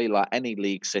 naturally, like any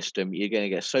league system, you're going to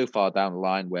get so far down the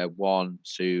line where 1,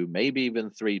 2, maybe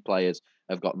even 3 players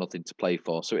have got nothing to play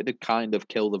for. So it did kind of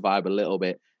kill the vibe a little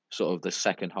bit, sort of the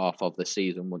second half of the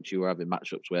season, once you were having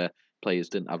matchups where players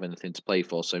didn't have anything to play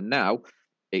for. So now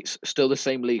it's still the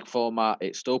same league format.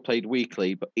 It's still played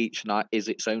weekly, but each night is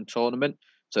its own tournament.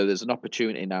 So there's an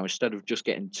opportunity now, instead of just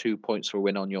getting 2 points for a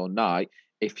win on your night,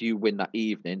 if you win that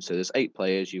evening, so there's 8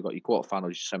 players, you've got your quarterfinals,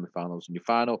 your semi-finals, and your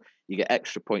final, you get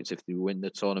extra points if you win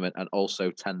the tournament, and also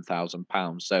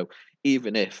 £10,000. So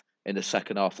even if in the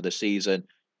second half of the season,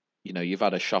 you've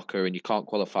had a shocker and you can't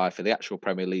qualify for the actual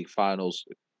Premier League finals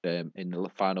in the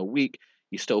final week,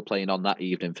 you're still playing on that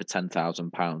evening for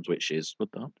 £10,000, which is,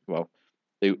 well,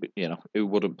 who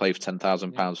wouldn't play for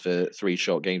 £10,000 for 3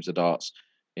 short games of darts,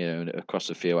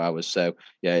 across a few hours? So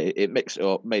yeah, it mixed it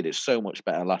up, made it so much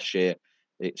better last year.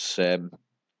 It's and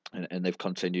they've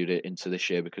continued it into this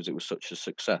year because it was such a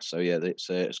success. So yeah, it's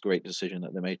a great decision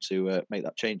that they made to make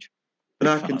that change. And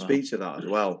I can speak to that as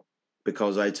well,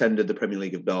 because I attended the Premier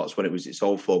League of Darts when it was its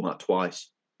old format twice,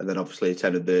 and then obviously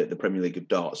attended the Premier League of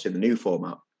Darts in the new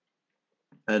format.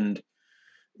 And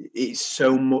it's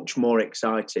so much more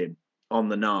exciting on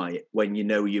the night when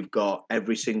you've got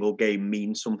every single game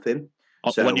means something.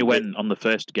 So when you went on the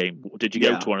first game, did you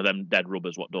go to one of them dead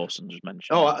rubbers, what Dawson just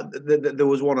mentioned? Oh, there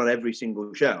was one on every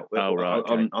single show. Oh, right.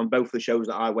 Okay. On both the shows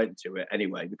that I went to,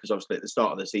 anyway, because obviously at the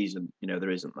start of the season,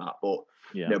 there isn't that. But,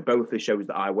 both the shows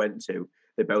that I went to,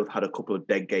 they both had a couple of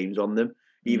dead games on them.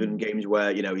 Even games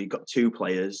where, you've got 2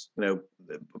 players,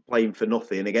 playing for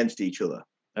nothing against each other.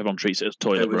 Everyone treats it as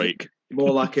toilet break.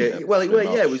 More like it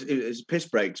was a piss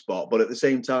break spot, but at the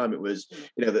same time, it was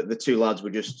the 2 lads were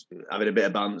just having a bit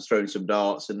of banter, throwing some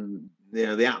darts, and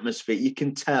the atmosphere. You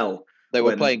can tell they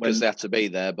were playing because they had to be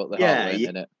there, but they're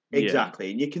in it.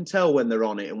 Exactly, and you can tell when they're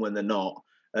on it and when they're not.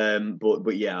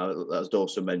 But yeah, as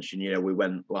Dawson mentioned, we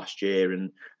went last year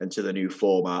and to the new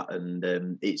format,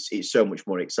 and it's so much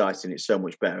more exciting. It's so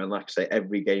much better, and like I say,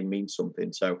 every game means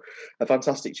something. So a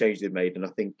fantastic change they've made, and I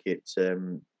think it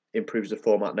improves the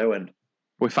format no end.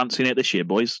 We're fancying it this year,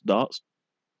 boys. Darts.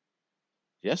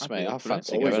 Yes, mate. I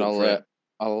fancy it.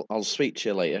 I'll speak to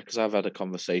you later because I've had a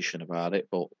conversation about it,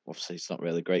 but obviously it's not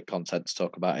really great content to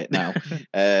talk about it now.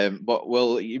 But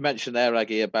you mentioned there,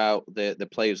 Aggie, about the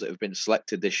players that have been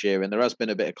selected this year, and there has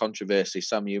been a bit of controversy.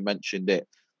 Sam, you mentioned it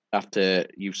after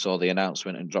you saw the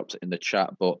announcement and dropped it in the chat,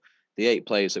 but the 8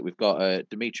 players that we've got are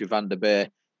Dimitri van der Beer,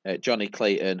 Johnny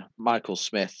Clayton, Michael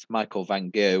Smith, Michael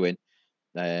Van Gerwen,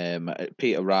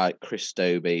 Peter Wright, Chris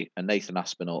Dobey, and Nathan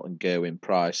Aspinall and Gerwin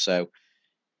Price. So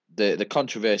the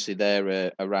controversy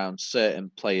there around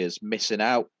certain players missing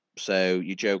out. So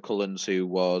your Joe Cullens, who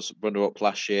was runner-up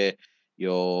last year,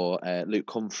 your Luke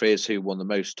Humphries, who won the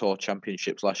most tour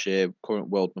championships last year, current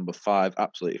world number 5,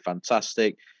 absolutely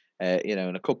fantastic.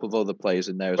 And a couple of other players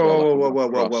in there as well.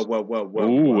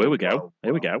 Whoa! Here we go.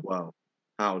 Wow.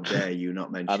 How dare you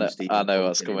not mention Stephen? I know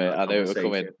what's coming. I know it was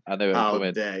coming. How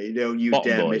dare you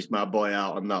dare miss my boy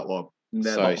out on that one.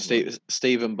 Never. Sorry,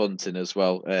 Stephen Bunting as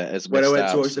well as when I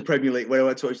went to watch the Premier League. When I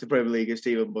went to watch the Premier League and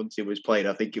Stephen Bunting was playing,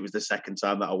 I think it was the second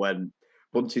time that I went.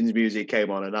 Bunting's music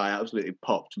came on and I absolutely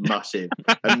popped massive,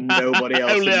 and nobody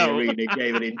else in the arena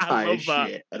gave an entire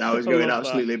shit, and I was going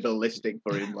absolutely ballistic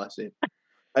for him, bless him.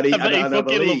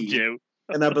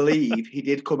 And I believe he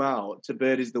did come out to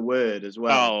 "Bird Is the Word" as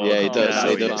well. Oh, yeah, he does.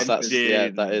 He does. That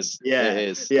is. Yeah, it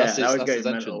is. Yeah, I was going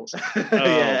mental.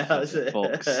 Yeah, that's it.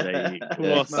 Fuck's sake!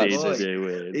 What's he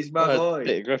doing? He's my boy,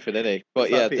 Peter Griffin, isn't he? But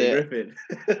Griffin.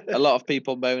 A lot of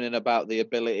people moaning about the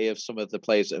ability of some of the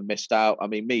players that have missed out. I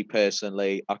mean, me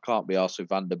personally, I can't be arsed with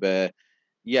Van der Beer.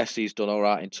 Yes, he's done all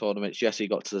right in tournaments. Yes, he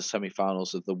got to the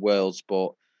semi-finals of the Worlds,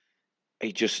 but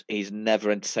he's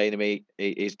never entertaining me.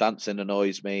 His dancing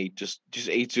annoys me.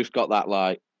 He's just got that,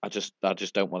 like, I just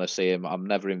don't want to see him. I'm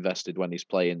never invested when he's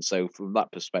playing. So from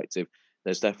that perspective,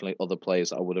 there's definitely other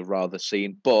players that I would have rather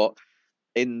seen. But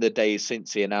in the days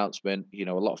since the announcement,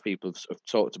 a lot of people have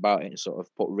talked about it and sort of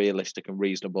put realistic and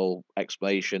reasonable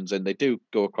explanations, and they do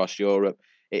go across Europe.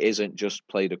 It isn't just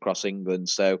played across England,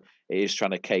 so it is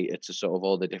trying to cater to sort of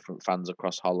all the different fans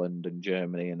across Holland and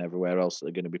Germany and everywhere else that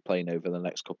are going to be playing over the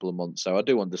next couple of months. So I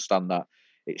do understand that.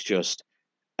 It's just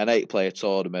an 8-player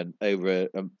tournament over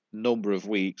a number of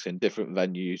weeks in different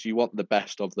venues. You want the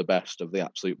best of the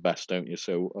absolute best, don't you?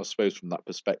 So I suppose from that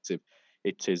perspective,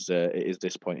 it is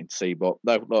disappointing to see. But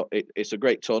no, look, it's a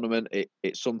great tournament.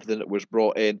 It's something that was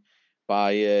brought in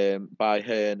by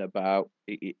Hearn about,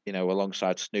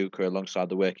 alongside snooker, alongside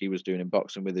the work he was doing in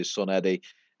boxing with his son Eddie,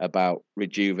 about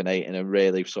rejuvenating and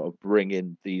really sort of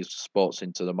bringing these sports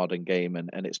into the modern game,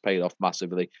 and it's paid off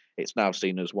massively. It's now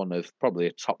seen as one of probably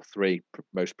a top 3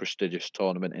 most prestigious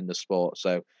tournament in the sport.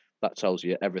 So that tells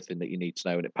you everything that you need to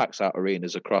know, and it packs out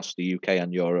arenas across the UK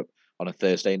and Europe on a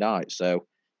Thursday night. So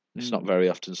it's not very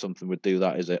often something would do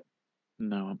that, is it?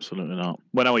 No, absolutely not.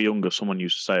 When I was younger, someone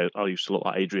used to say I used to look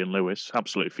like Adrian Lewis.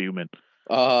 Absolutely fuming.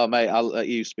 Oh, mate, that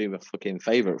used to be my fucking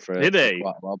favourite for quite a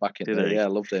while back in there. Yeah, I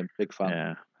loved him. Big fan.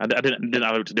 Yeah, I didn't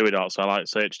have it to do with that, so I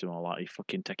searched him all like, he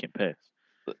fucking taking piss.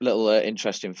 Little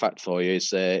interesting fact for you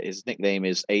is his nickname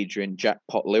is Adrian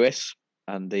Jackpot Lewis,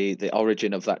 and the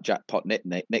origin of that jackpot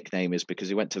nickname is because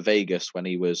he went to Vegas when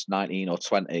he was 19 or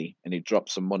 20, and he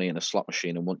dropped some money in a slot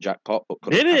machine and won jackpot, but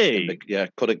couldn't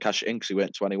cash it in because he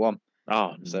went 21.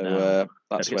 Oh, so no.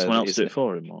 That's where someone else did it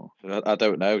for him, or I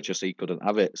don't know. Just he couldn't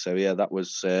have it. So yeah, that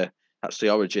was that's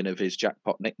the origin of his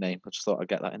jackpot nickname. I just thought I'd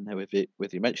get that in there with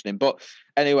you mentioning. But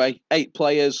anyway, 8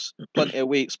 players, plenty of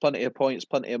weeks, plenty of points,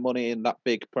 plenty of money, and that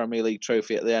big Premier League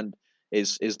trophy at the end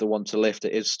is the one to lift.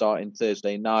 It is starting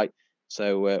Thursday night.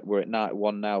 So we're at night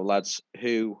 1 now, lads.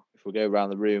 Who, if we go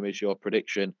around the room, is your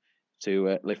prediction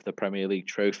to lift the Premier League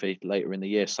trophy later in the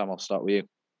year? Sam, I'll start with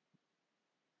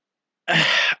you.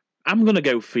 I'm going to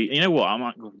go for, you know what, I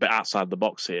might go a bit outside the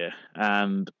box here,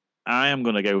 and I am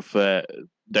going to go for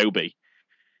Dobie.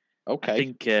 Okay. I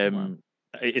think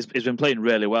he's been playing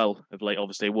really well of late.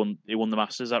 Obviously, he won the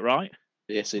Masters, is that right?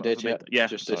 Yes, he did, yeah.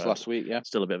 Just this last week, yeah.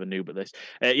 Still a bit of a noob at this.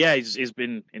 He's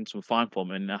been in some fine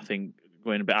form, and I think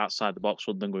going a bit outside the box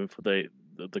rather than going for the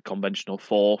conventional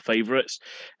 4 favourites.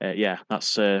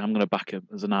 That's I'm going to back him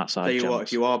as an outside. Tell you what,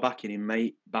 if you are backing him,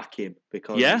 mate, back him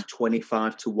because he's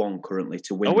 25-1 currently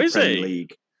to win the Premier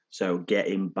League. So get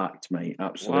him backed, mate.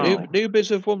 Absolutely. Wow. Newbies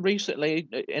have won recently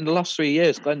in the last 3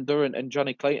 years. Glenn Durrant and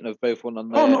Johnny Clayton have both won on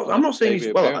their. I'm not saying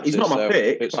he's not my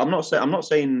pick. But I'm not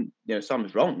saying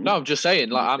Sam's wrong. No, I'm just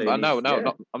saying I'm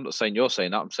not saying you're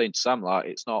saying that. I'm saying to Sam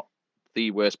it's not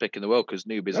the worst pick in the world because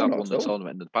Newbies have won the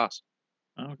tournament in the past.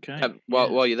 Okay.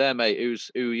 While you're there, mate, who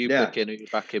are you picking? Who you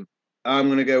backing? I'm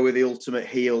going to go with the ultimate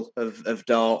heel of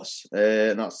darts,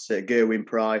 and that's Gerwyn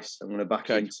Price. I'm going to back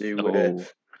him to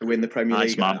win the Premier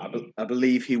League. Man. I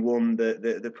believe he won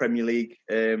the Premier League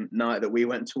night that we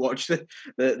went to watch the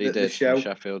show. In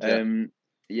Sheffield, I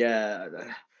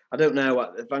don't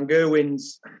know. Van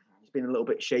Gerwen's been a little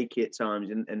bit shaky at times,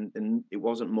 and it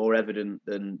wasn't more evident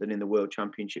than in the World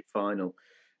Championship final.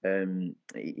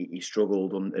 He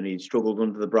struggled and he struggled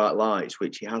under the bright lights,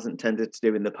 which he hasn't tended to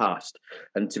do in the past.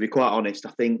 And to be quite honest,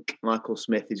 I think Michael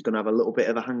Smith is going to have a little bit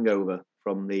of a hangover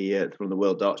from the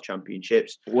World Darts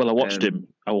Championships. Well, I watched him.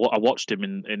 I watched him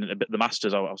in the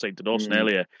Masters. I was saying to Dawson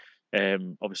earlier.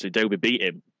 Obviously, Dobie beat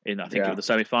him in it was the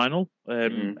semi-final,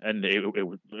 and it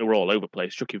were all over the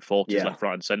place, chucking 40s left,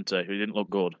 right, and centre. Who didn't look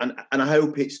good. And I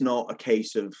hope it's not a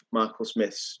case of Michael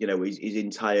Smith's, his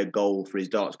entire goal for his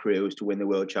darts career was to win the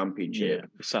World Championship.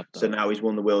 Sad, so now he's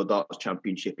won the World Darts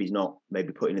Championship. He's not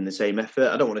maybe putting in the same effort.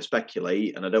 I don't want to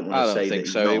speculate, and I don't want to say that.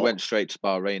 So. He went straight to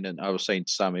Bahrain, and I was saying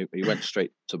to Sam, he went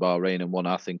straight to Bahrain and won.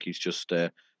 I think he's just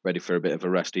ready for a bit of a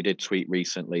rest. He did tweet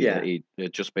recently that he'd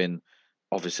just been.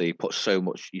 Obviously, he puts so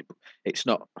much. It's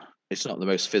not the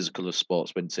most physical of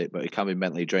sports, isn't it? But it can be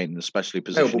mentally draining, especially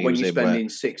position. But when you're spending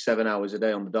 6-7 hours a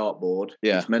day on the dartboard,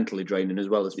 it's mentally draining as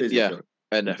well as physical.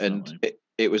 Yeah, and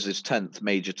it was his 10th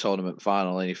major tournament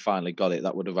final, and he finally got it.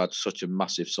 That would have had such a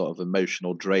massive sort of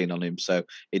emotional drain on him. So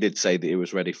he did say that he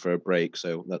was ready for a break.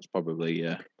 So that's probably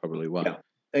why. Yeah.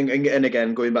 And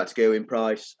again, going back to Gerwyn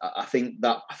Price, I think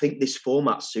this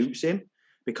format suits him.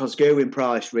 Because Gerwyn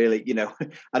Price really,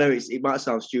 I know it might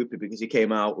sound stupid because he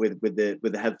came out with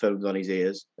the headphones on his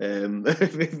ears. I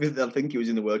think he was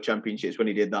in the World Championships when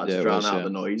he did that to drown out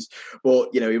the noise. But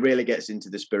he really gets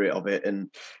into the spirit of it, and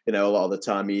a lot of the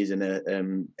time he's in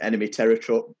a enemy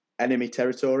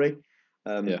territory.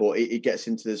 But he gets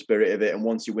into the spirit of it, and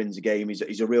once he wins a game,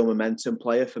 he's a real momentum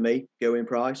player for me, Gerwyn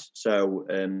Price. So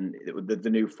the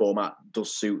new format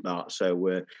does suit that.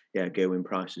 So Gerwyn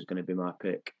Price is going to be my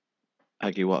pick.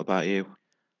 Aggie, what about you?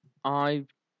 I've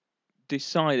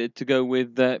decided to go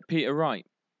with Peter Wright.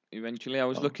 Eventually, I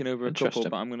was looking over a couple,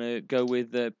 but I'm going to go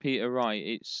with Peter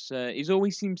Wright. He's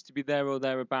always seems to be there or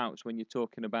thereabouts when you're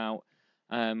talking about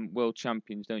world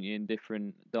champions, don't you, in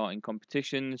different darting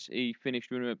competitions. He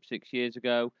finished runner-up 6 years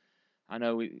ago. I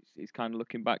know he's kind of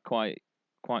looking back quite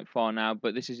far now,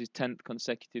 but this is his 10th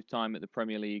consecutive time at the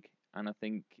Premier League, and I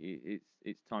think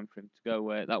it's time for him to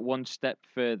go that one step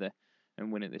further and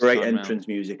win it this Great time entrance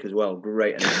music as well.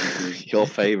 Great entrance music. Your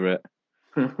favourite.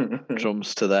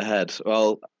 Drums to the head.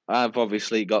 Well, I've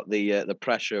obviously got the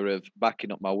pressure of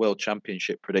backing up my World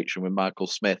Championship prediction with Michael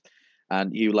Smith.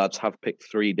 and you lads have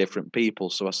picked 3 different people.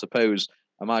 So I suppose,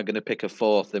 am I going to pick a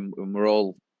 4th and we're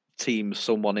all team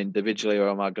someone individually, or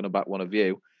am I going to back one of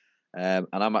you? And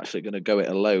I'm actually going to go it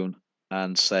alone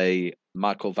and say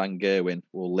Michael Van Gerwen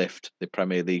will lift the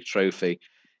Premier League trophy.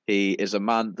 He is a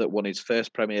man that won his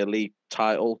first Premier League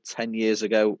title 10 years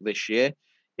ago this year.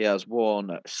 He has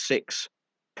won 6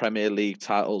 Premier League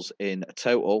titles in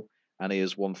total, and he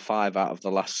has won 5 out of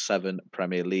the last 7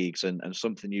 Premier Leagues. And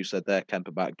something you said there, Kemp,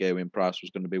 about Gerwin Price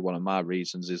was going to be one of my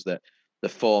reasons, is that the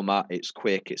format, it's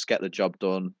quick, it's get the job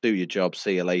done, do your job,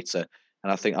 see you later.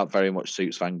 And I think that very much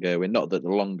suits Van Gerwen. Not that the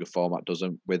longer format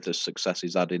doesn't, with the success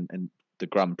he's had in the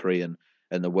Grand Prix and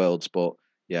the Worlds, but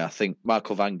yeah, I think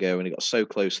Michael Van Gerwen, he got so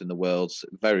close in the Worlds,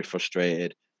 very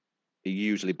frustrated. He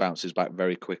usually bounces back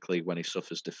very quickly when he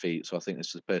suffers defeat. So I think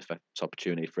this is a perfect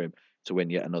opportunity for him to win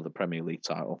yet another Premier League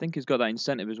title. I think he's got that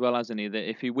incentive as well, hasn't he? That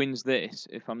if he wins this,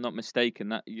 if I'm not mistaken,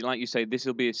 that, like you say, this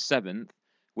will be his 7th,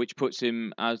 which puts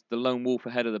him as the lone wolf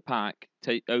ahead of the pack,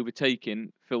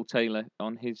 overtaking Phil Taylor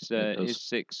on his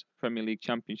 6 Premier League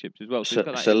championships as well.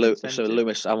 So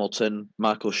Lewis Hamilton,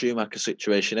 Michael Schumacher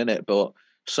situation, in it. But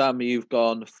Sam, you've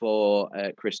gone for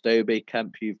Chris Dobie.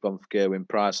 Kemp, you've gone for Gerwin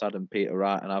Price. Adam, Peter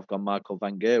Wright, and I've gone Michael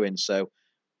Van Gerwen. So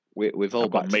we've all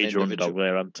got major underdog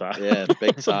there, haven't I? Yeah,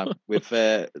 big time.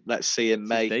 Let's see in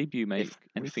May. Debut, mate.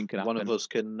 Anything can happen. One of us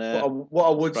can. What I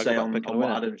would say on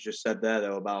what Adam's just said there,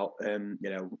 though, about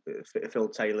Phil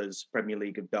Taylor's Premier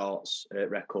League of Darts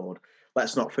record.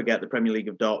 Let's not forget the Premier League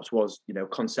of Darts was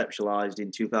conceptualised in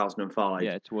 2005.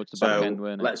 Yeah, towards the back end,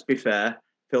 weren't it? Let's be fair.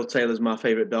 Phil Taylor's my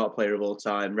favourite dart player of all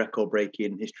time,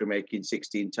 record-breaking, history-making,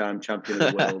 16-time champion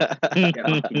of the world. Get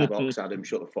back in the box, Adam.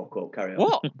 Shut the fuck up. Carry on.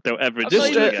 What? Don't ever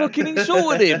just fucking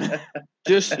insulted him.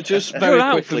 Just very You're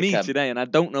out quickly, for me Kemp. today, and I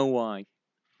don't know why.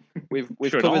 We've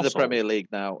covered the Premier League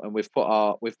now, and we've put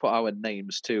our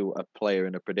names to a player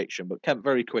in a prediction. But Kemp,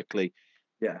 very quickly.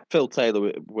 Yeah, Phil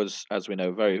Taylor was, as we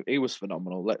know, he was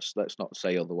phenomenal. Let's not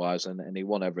say otherwise, and he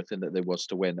won everything that there was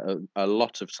to win a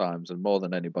lot of times and more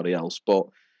than anybody else. But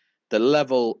the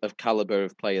level of caliber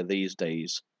of player these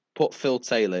days, put Phil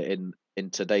Taylor in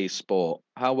today's sport,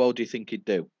 how well do you think he'd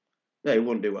do? Yeah, he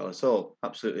wouldn't do well at all.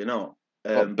 Absolutely not.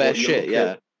 Bare shit,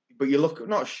 yeah. But you look,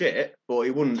 not shit, but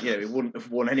he wouldn't have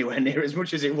won anywhere near as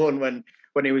much as he won when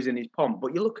he was in his pomp.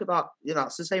 But you look at that,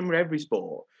 that's the same with every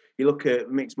sport. You look at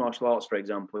mixed martial arts, for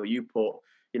example. You put,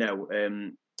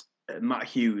 Matt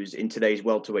Hughes in today's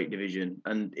welterweight division,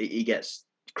 and he gets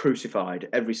crucified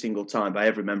every single time by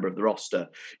every member of the roster.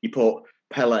 You put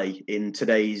Pele in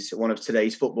one of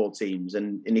today's football teams,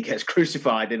 and he gets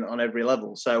crucified on every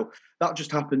level. So that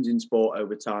just happens in sport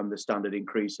over time. The standard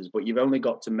increases, but you've only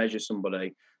got to measure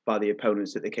somebody by the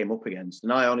opponents that they came up against.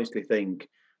 And I honestly think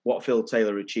what Phil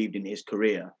Taylor achieved in his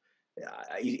career,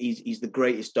 he's the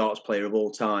greatest darts player of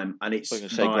all time, and it's by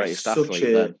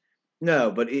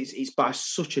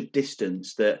such a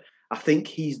distance that I think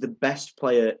he's the best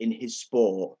player in his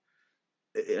sport,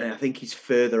 and I think he's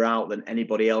further out than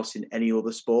anybody else in any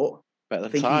other sport. Better than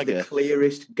I think Tiger. He's the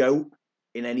clearest GOAT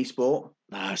in any sport.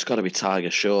 No, it's got to be Tiger,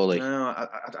 surely. No,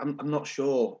 I'm not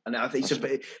sure, and I think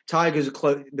Tiger's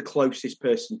the closest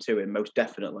person to him, most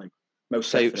definitely.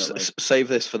 Save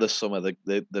this for the summer.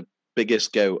 The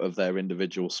biggest GOAT of their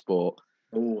individual sport.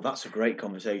 Oh, that's a great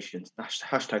conversation.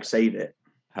 Hashtag save it.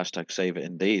 Hashtag save it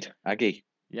indeed. Aggie.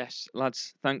 Yes,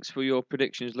 lads, thanks for your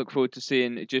predictions. Look forward to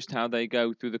seeing just how they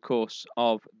go through the course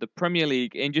of the Premier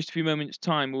League. In just a few moments'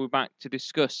 time, we'll be back to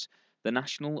discuss the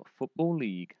National Football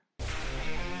League.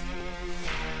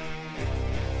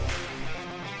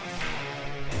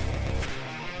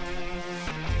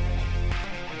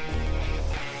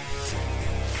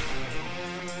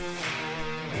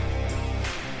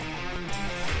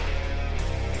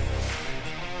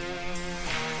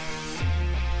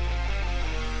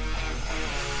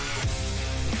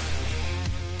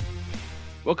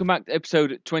 Welcome back to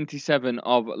episode 27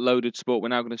 of Loaded Sport. We're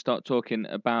now going to start talking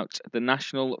about the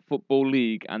National Football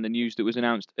League and the news that was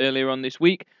announced earlier on this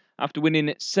week. After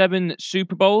winning 7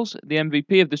 Super Bowls, the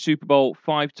MVP of the Super Bowl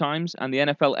 5 times, and the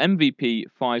NFL MVP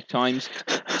 5 times,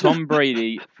 Tom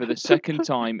Brady, for the second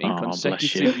time in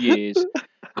consecutive years,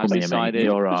 has decided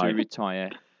to retire.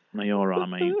 No, you're all right,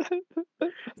 mate.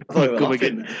 Come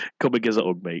and give us a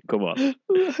hug, mate. Come on.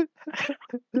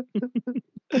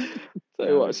 Tell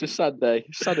you what, it's a sad day.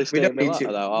 Saddest day of my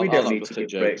life. We don't need to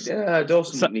give Brady. Yeah,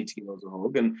 Dawson doesn't need to give us a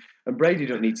hug, and Brady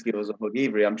don't need to give us a hug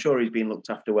either. I'm sure he's been looked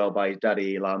after well by his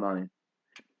daddy, Eli Manning.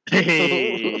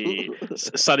 Hey,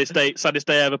 saddest day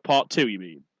ever, part 2, you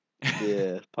mean?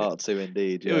 Yeah, part 2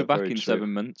 indeed. He'll be back in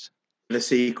 7 months. The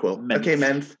sequel. Okay,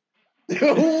 Menth.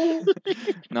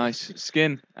 Nice.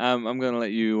 Skin. I'm going to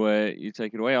let you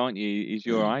take it away, aren't you? He's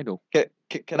your idol.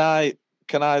 Can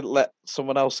I let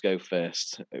someone else go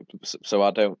first, so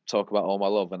I don't talk about all my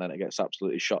love and then it gets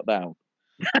absolutely shot down?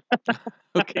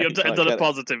 Okay. You're on a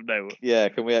positive note. Yeah,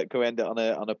 can we end it on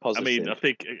a positive? I mean, I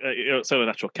think so.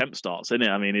 Natural Kemp starts, isn't it?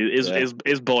 I mean,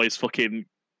 his boy's fucking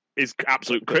is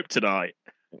absolute kryptonite.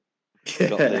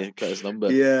 Got his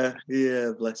number. Yeah.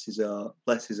 Bless his heart.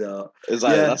 That's his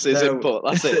input.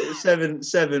 That's it.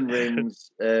 Seven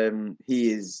rings.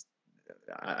 He is.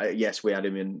 Yes, we had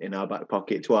him in our back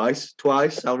pocket twice.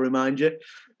 I'll remind you.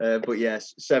 But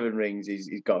yes, 7 rings. He's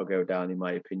got to go down, in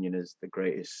my opinion, as the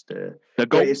greatest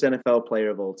NFL player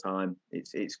of all time.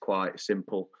 It's quite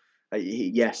simple.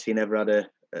 He never had a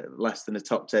less than a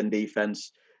top 10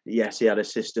 defense. Yes, he had a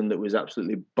system that was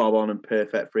absolutely bob on and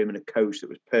perfect for him, and a coach that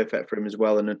was perfect for him as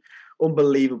well, and an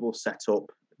unbelievable setup.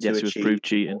 Yes, he was proof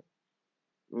cheating.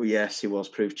 Well, yes, he was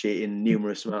proof cheating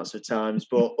numerous amounts of times,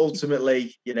 but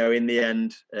ultimately, in the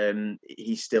end,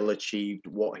 he still achieved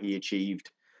what he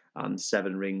achieved, and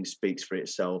 7 rings speaks for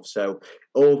itself. So,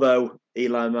 although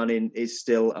Eli Manning is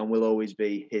still and will always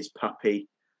be his pappy,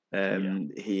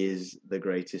 he is the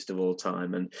greatest of all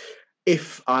time. And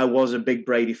if I was a big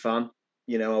Brady fan,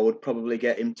 I would probably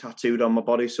get him tattooed on my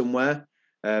body somewhere.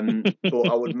 But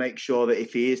I would make sure that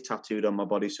if he is tattooed on my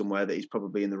body somewhere, that he's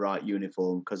probably in the right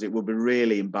uniform, because it would be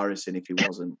really embarrassing if he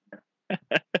wasn't.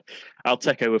 I'll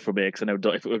take over from here, because I know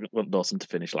if we want Dawson to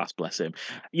finish last, bless him.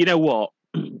 You know what?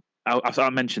 I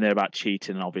mentioned there about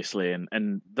cheating, obviously,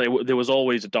 and there was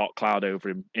always a dark cloud over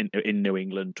him in New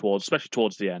England, especially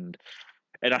towards the end.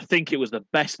 And I think it was the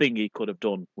best thing he could have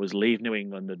done was leave New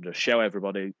England and just show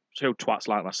twats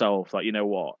like myself that, you know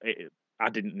what, I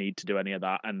didn't need to do any of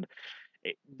that. And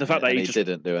the fact that he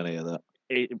didn't do any of that.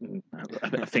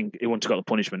 I think he wouldn't have got the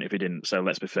punishment if he didn't. So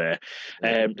let's be fair.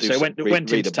 So went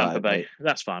into Tampa Bay.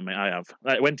 That's fine, mate. I have.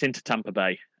 Went into Tampa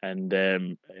Bay and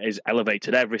has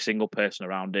elevated every single person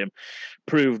around him.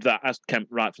 Proved that, as Kemp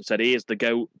rightfully said, he is the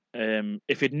GOAT.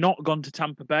 If he'd not gone to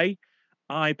Tampa Bay,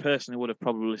 I personally would have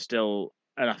probably still.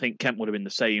 And I think Kemp would have been the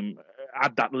same.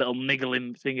 Had that little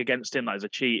niggling thing against him that is a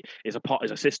cheat, is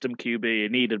a system QB. He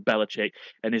needed Belichick,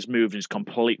 and his move just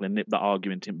completely nipped that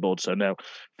argument in bud. So no,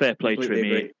 fair play to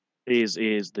him. He is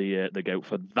the GOAT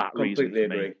for that reason. Completely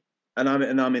agree. Me. And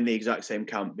I'm in the exact same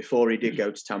camp. Before he did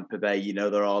go to Tampa Bay,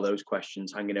 there are those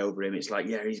questions hanging over him. It's like,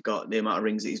 yeah, he's got the amount of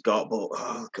rings that he's got, but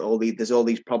there's all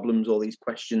these problems, all these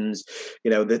questions.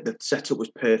 The setup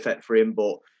was perfect for him,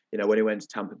 but when he went to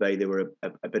Tampa Bay, they were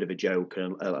a bit of a joke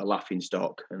and a laughing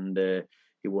stock, and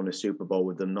he won a Super Bowl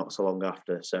with them not so long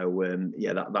after. So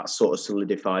that sort of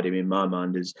solidified him in my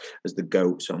mind as the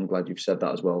GOAT. So I'm glad you've said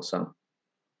that as well, Sam.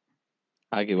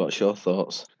 Aggie, what's your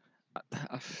thoughts?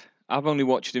 I've only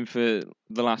watched him for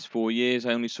the last 4 years.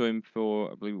 I only saw him for,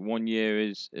 I believe, 1 year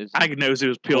as Aggie knows it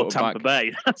was pure Tampa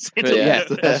Bay. That's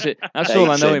it. That's it. That's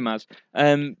all I know him as.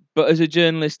 But as a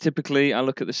journalist, typically I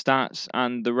look at the stats,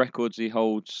 and the records he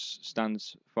holds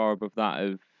stands far above that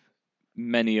of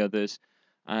many others.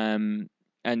 And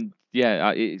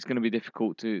it's going to be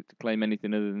difficult to claim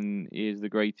anything other than he is the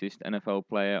greatest NFL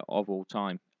player of all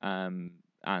time.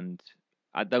 And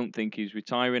I don't think he's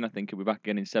retiring. I think he'll be back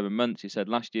again in 7 months. He said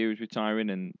last year he was retiring,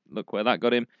 and look where that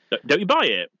got him. Don't you buy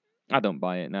it? I don't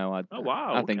buy it, no. Oh,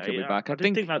 wow. I think he'll be back. I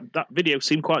think that video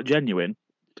seemed quite genuine.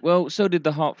 Well, so did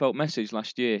the heartfelt message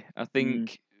last year. I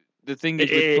think the thing is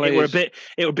with players...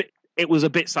 It was a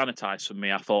bit sanitized for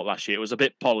me, I thought, last year. It was a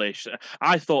bit polished.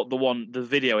 I thought the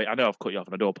video, I know I've cut you off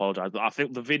and I do apologise, but I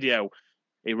think the video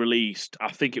he released,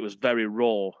 I think it was very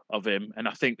raw of him, and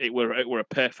I think it were a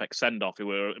perfect send-off. It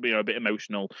were a bit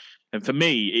emotional, and for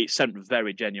me, it sent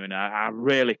very genuine. I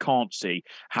really can't see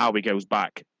how he goes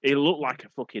back. He looked like a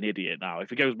fucking idiot now. If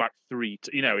he goes back if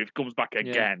he comes back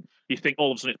again, you think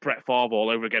all of a sudden it's Brett Favre all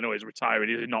over again. Oh, he's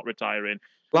retiring. Is he not retiring?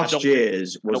 Last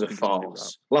year's was a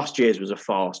farce. Last year's was a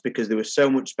farce because there was so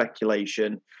much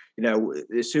speculation.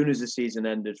 As soon as the season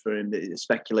ended for him, the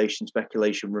speculation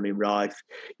running rife.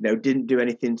 Didn't do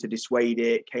anything to dissuade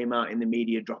it. Came out in the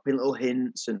media dropping little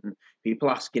hints and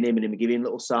people asking him and him giving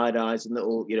little side eyes and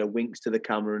little, winks to the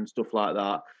camera and stuff like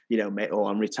that. Mate,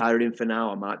 I'm retiring for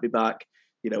now. I might be back.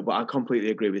 But I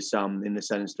completely agree with Sam in the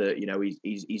sense that,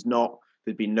 he's not.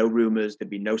 There'd be no rumours.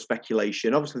 There'd be no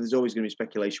speculation. Obviously, there's always going to be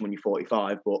speculation when you're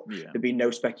 45, but there'd be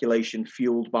no speculation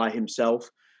fueled by himself.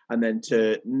 And then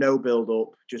to no build-up,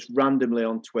 just randomly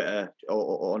on Twitter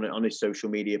or on his social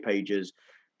media pages,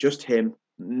 just him,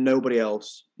 nobody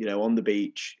else, on the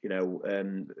beach,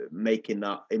 making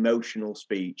that emotional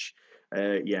speech.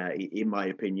 In my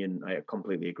opinion, I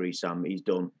completely agree, Sam. He's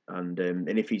done. And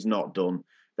if he's not done,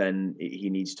 then he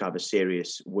needs to have a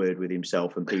serious word with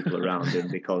himself and people around him,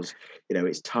 because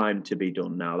it's time to be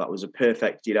done now. That was a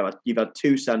perfect. You've had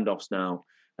 2 send-offs now,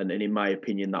 and in my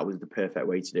opinion, that was the perfect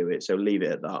way to do it. So leave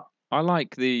it at that. I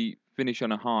like the finish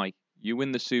on a high. You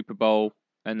win the Super Bowl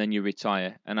and then you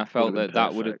retire, and I felt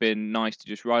that would have been nice to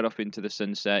just ride off into the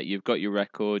sunset. You've got your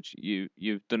records.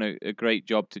 You've done a great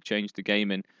job to change the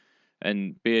game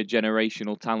and be a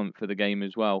generational talent for the game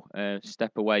as well.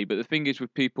 Step away. But the thing is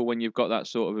with people, when you've got that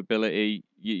sort of ability,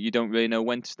 you don't really know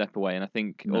when to step away. And I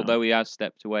think although he has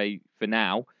stepped away for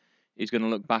now, he's going to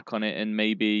look back on it and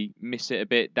maybe miss it a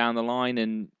bit down the line.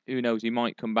 And who knows, he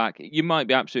might come back. You might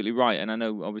be absolutely right. And I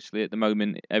know obviously at the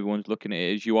moment everyone's looking at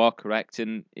it as you are correct,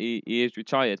 and he is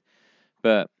retired.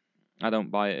 But I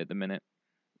don't buy it at the minute.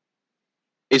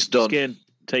 It's done. Skin,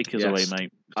 take us away,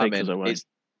 mate. Take us away.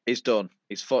 It's done.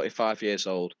 He's 45 years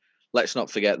old. Let's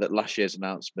not forget that last year's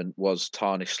announcement was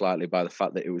tarnished slightly by the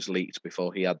fact that it was leaked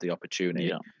before he had the opportunity.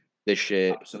 Yeah. This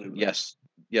year, absolutely.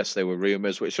 Yes, there were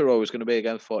rumours, which are always going to be,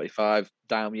 again, 45,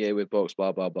 down year with books,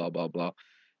 blah, blah, blah, blah, blah.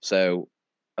 So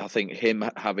I think him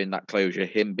having that closure,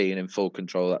 him being in full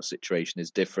control of that situation is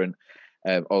different.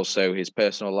 Also, his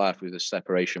personal life with the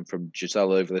separation from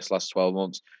Giselle over this last 12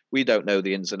 months, we don't know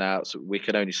the ins and outs. We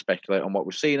can only speculate on what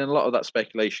we've seen. And a lot of that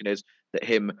speculation is that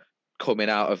him coming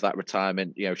out of that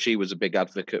retirement, she was a big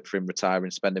advocate for him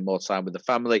retiring, spending more time with the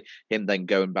family, him then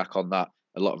going back on that.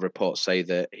 A lot of reports say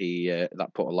that he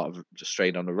that put a lot of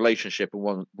strain on the relationship,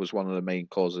 and was one of the main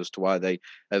causes to why they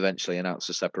eventually announced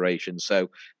the separation. So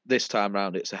this time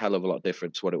round, it's a hell of a lot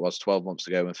different to what it was 12 months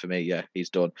ago. And for me, he's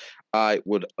done. I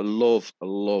would love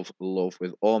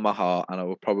with all my heart, and I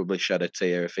will probably shed a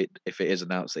tear if it is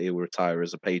announced that he will retire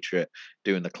as a Patriot,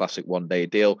 doing the classic one-day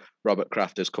deal. Robert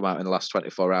Kraft has come out in the last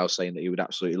 24 hours saying that he would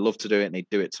absolutely love to do it, and he'd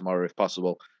do it tomorrow if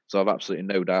possible. So I've absolutely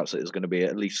no doubts that there's going to be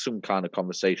at least some kind of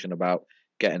conversation about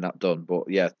getting that done. But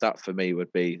that for me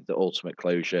would be the ultimate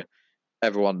closure.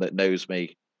 Everyone that knows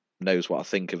me knows what I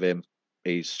think of him.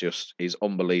 He's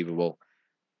unbelievable.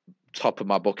 Top of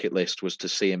my bucket list was to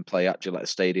see him play at Gillette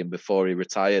Stadium before he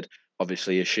retired,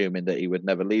 obviously assuming that he would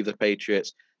never leave the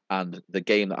Patriots. And the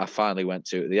game that I finally went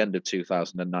to at the end of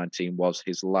 2019 was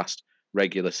his last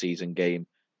regular season game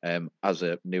as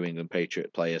a New England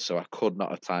Patriot player. So I could not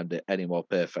have timed it any more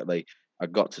perfectly. I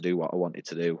got to do what I wanted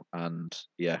to do. And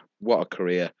what a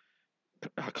career.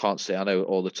 I can't see, I know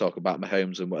all the talk about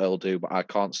Mahomes and what he'll do, but I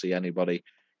can't see anybody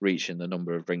reaching the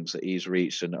number of rings that he's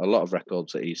reached. And a lot of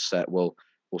records that he's set will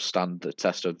stand the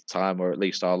test of time, or at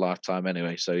least our lifetime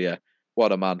anyway. So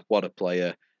what a man, what a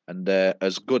player. And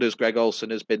as good as Greg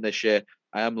Olsen has been this year,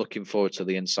 I am looking forward to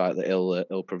the insight that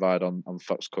he'll provide on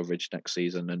Fox coverage next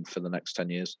season and for the next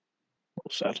 10 years.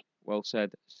 Well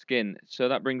said, Skin. So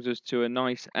that brings us to a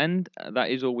nice end.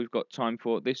 That is all we've got time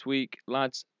for this week.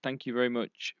 Lads, thank you very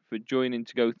much for joining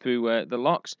to go through the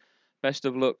locks. Best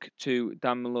of luck to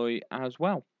Dan Malloy as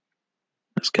well.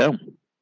 Let's go.